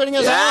frustrating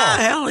as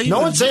hell.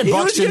 No one's saying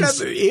Buxton's.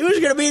 He was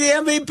going to be the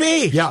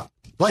MVP. Yeah.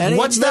 Like, and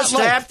what's that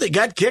like?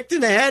 Got kicked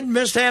in the head and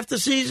missed half the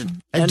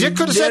season. And Dick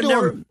could have said to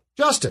him,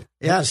 Justin.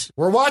 Yes.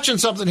 We're watching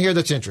something here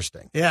that's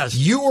interesting. Yes.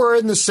 You were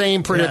in the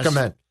same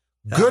predicament.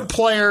 Yes. Good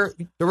player.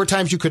 There were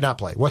times you could not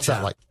play. What's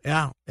that like?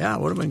 Yeah. Yeah.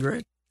 It would have been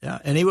great. Yeah.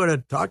 And he would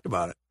have talked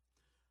about it.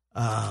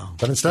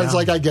 But instead, it's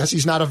like, I guess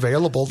he's not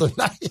available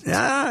tonight.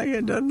 Yeah,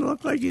 it doesn't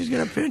look like he's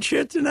going to pinch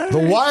hit tonight. The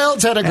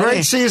Wilds had a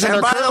great season.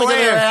 They're currently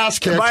getting their ass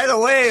kicked. By the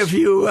way, if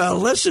you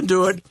listen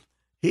to it,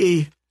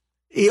 he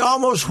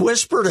almost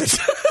whispered it.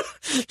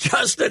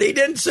 Justin, he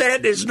didn't say it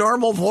in his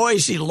normal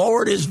voice. He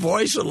lowered his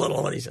voice a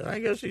little, and he said, I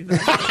guess he's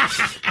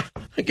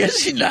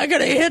not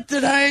going to hit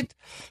tonight.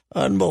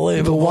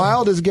 Unbelievable. The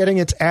Wild is getting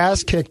its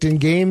ass kicked in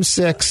Game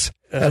 6,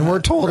 and we're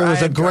told it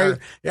was a great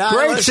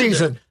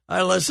season.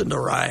 I listened to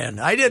Ryan.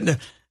 I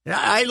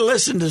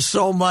listened to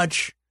so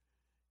much.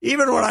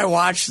 Even when I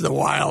watch the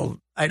Wild,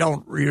 I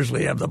don't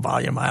usually have the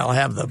volume. I'll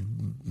have the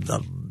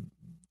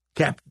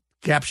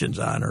captions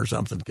on or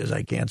something because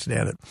I can't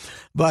stand it.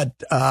 But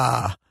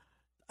I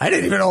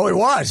didn't even know who it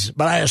was,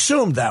 but I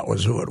assumed that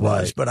was who it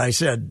was. Right. But I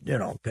said,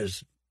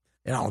 because,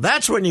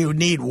 that's when you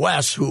need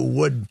Wes, who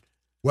would.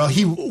 Well,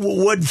 he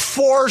would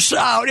force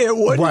out. It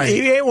wouldn't. Right.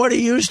 He ain't what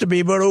he used to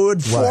be, but it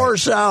would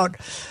force out.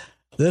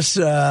 This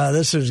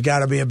has got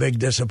to be a big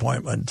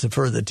disappointment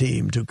for the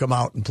team to come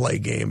out and play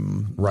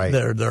game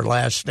their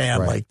last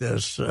stand like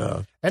this.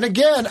 And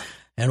again,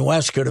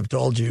 Wes could have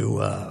told you,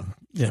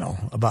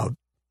 about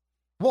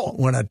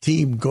when a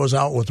team goes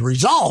out with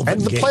resolve.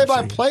 And the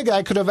play-by-play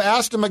guy could have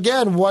asked him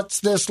again, "What's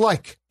this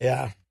like?"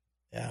 Yeah.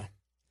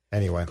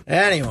 Anyway.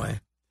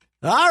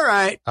 All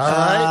right.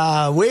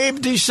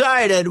 We've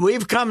decided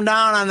we've come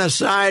down on the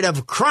side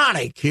of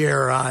chronic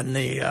here on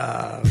the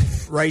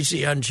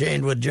Ricey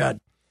Unchained with Judd.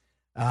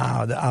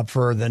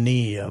 For the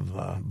knee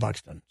of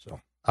Buxton. So,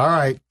 all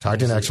right. Talk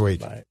to you next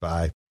week.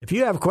 Bye. If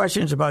you have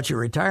questions about your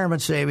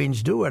retirement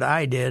savings, do what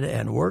I did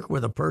and work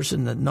with a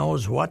person that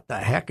knows what the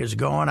heck is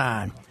going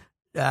on.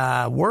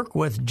 Work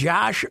with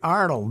Josh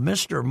Arnold,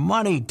 Mr.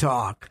 Money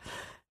Talk.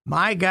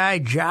 My guy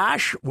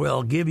Josh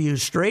will give you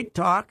straight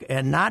talk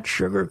and not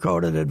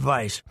sugar-coated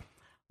advice.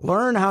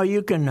 Learn how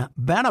you can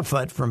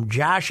benefit from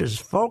Josh's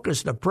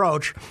focused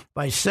approach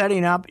by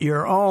setting up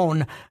your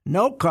own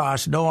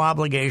no-cost,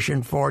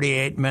 no-obligation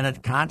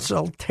 48-minute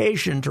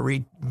consultation to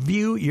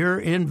review your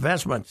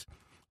investments.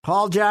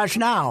 Call Josh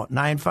now,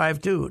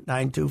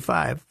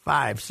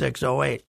 952-925-5608.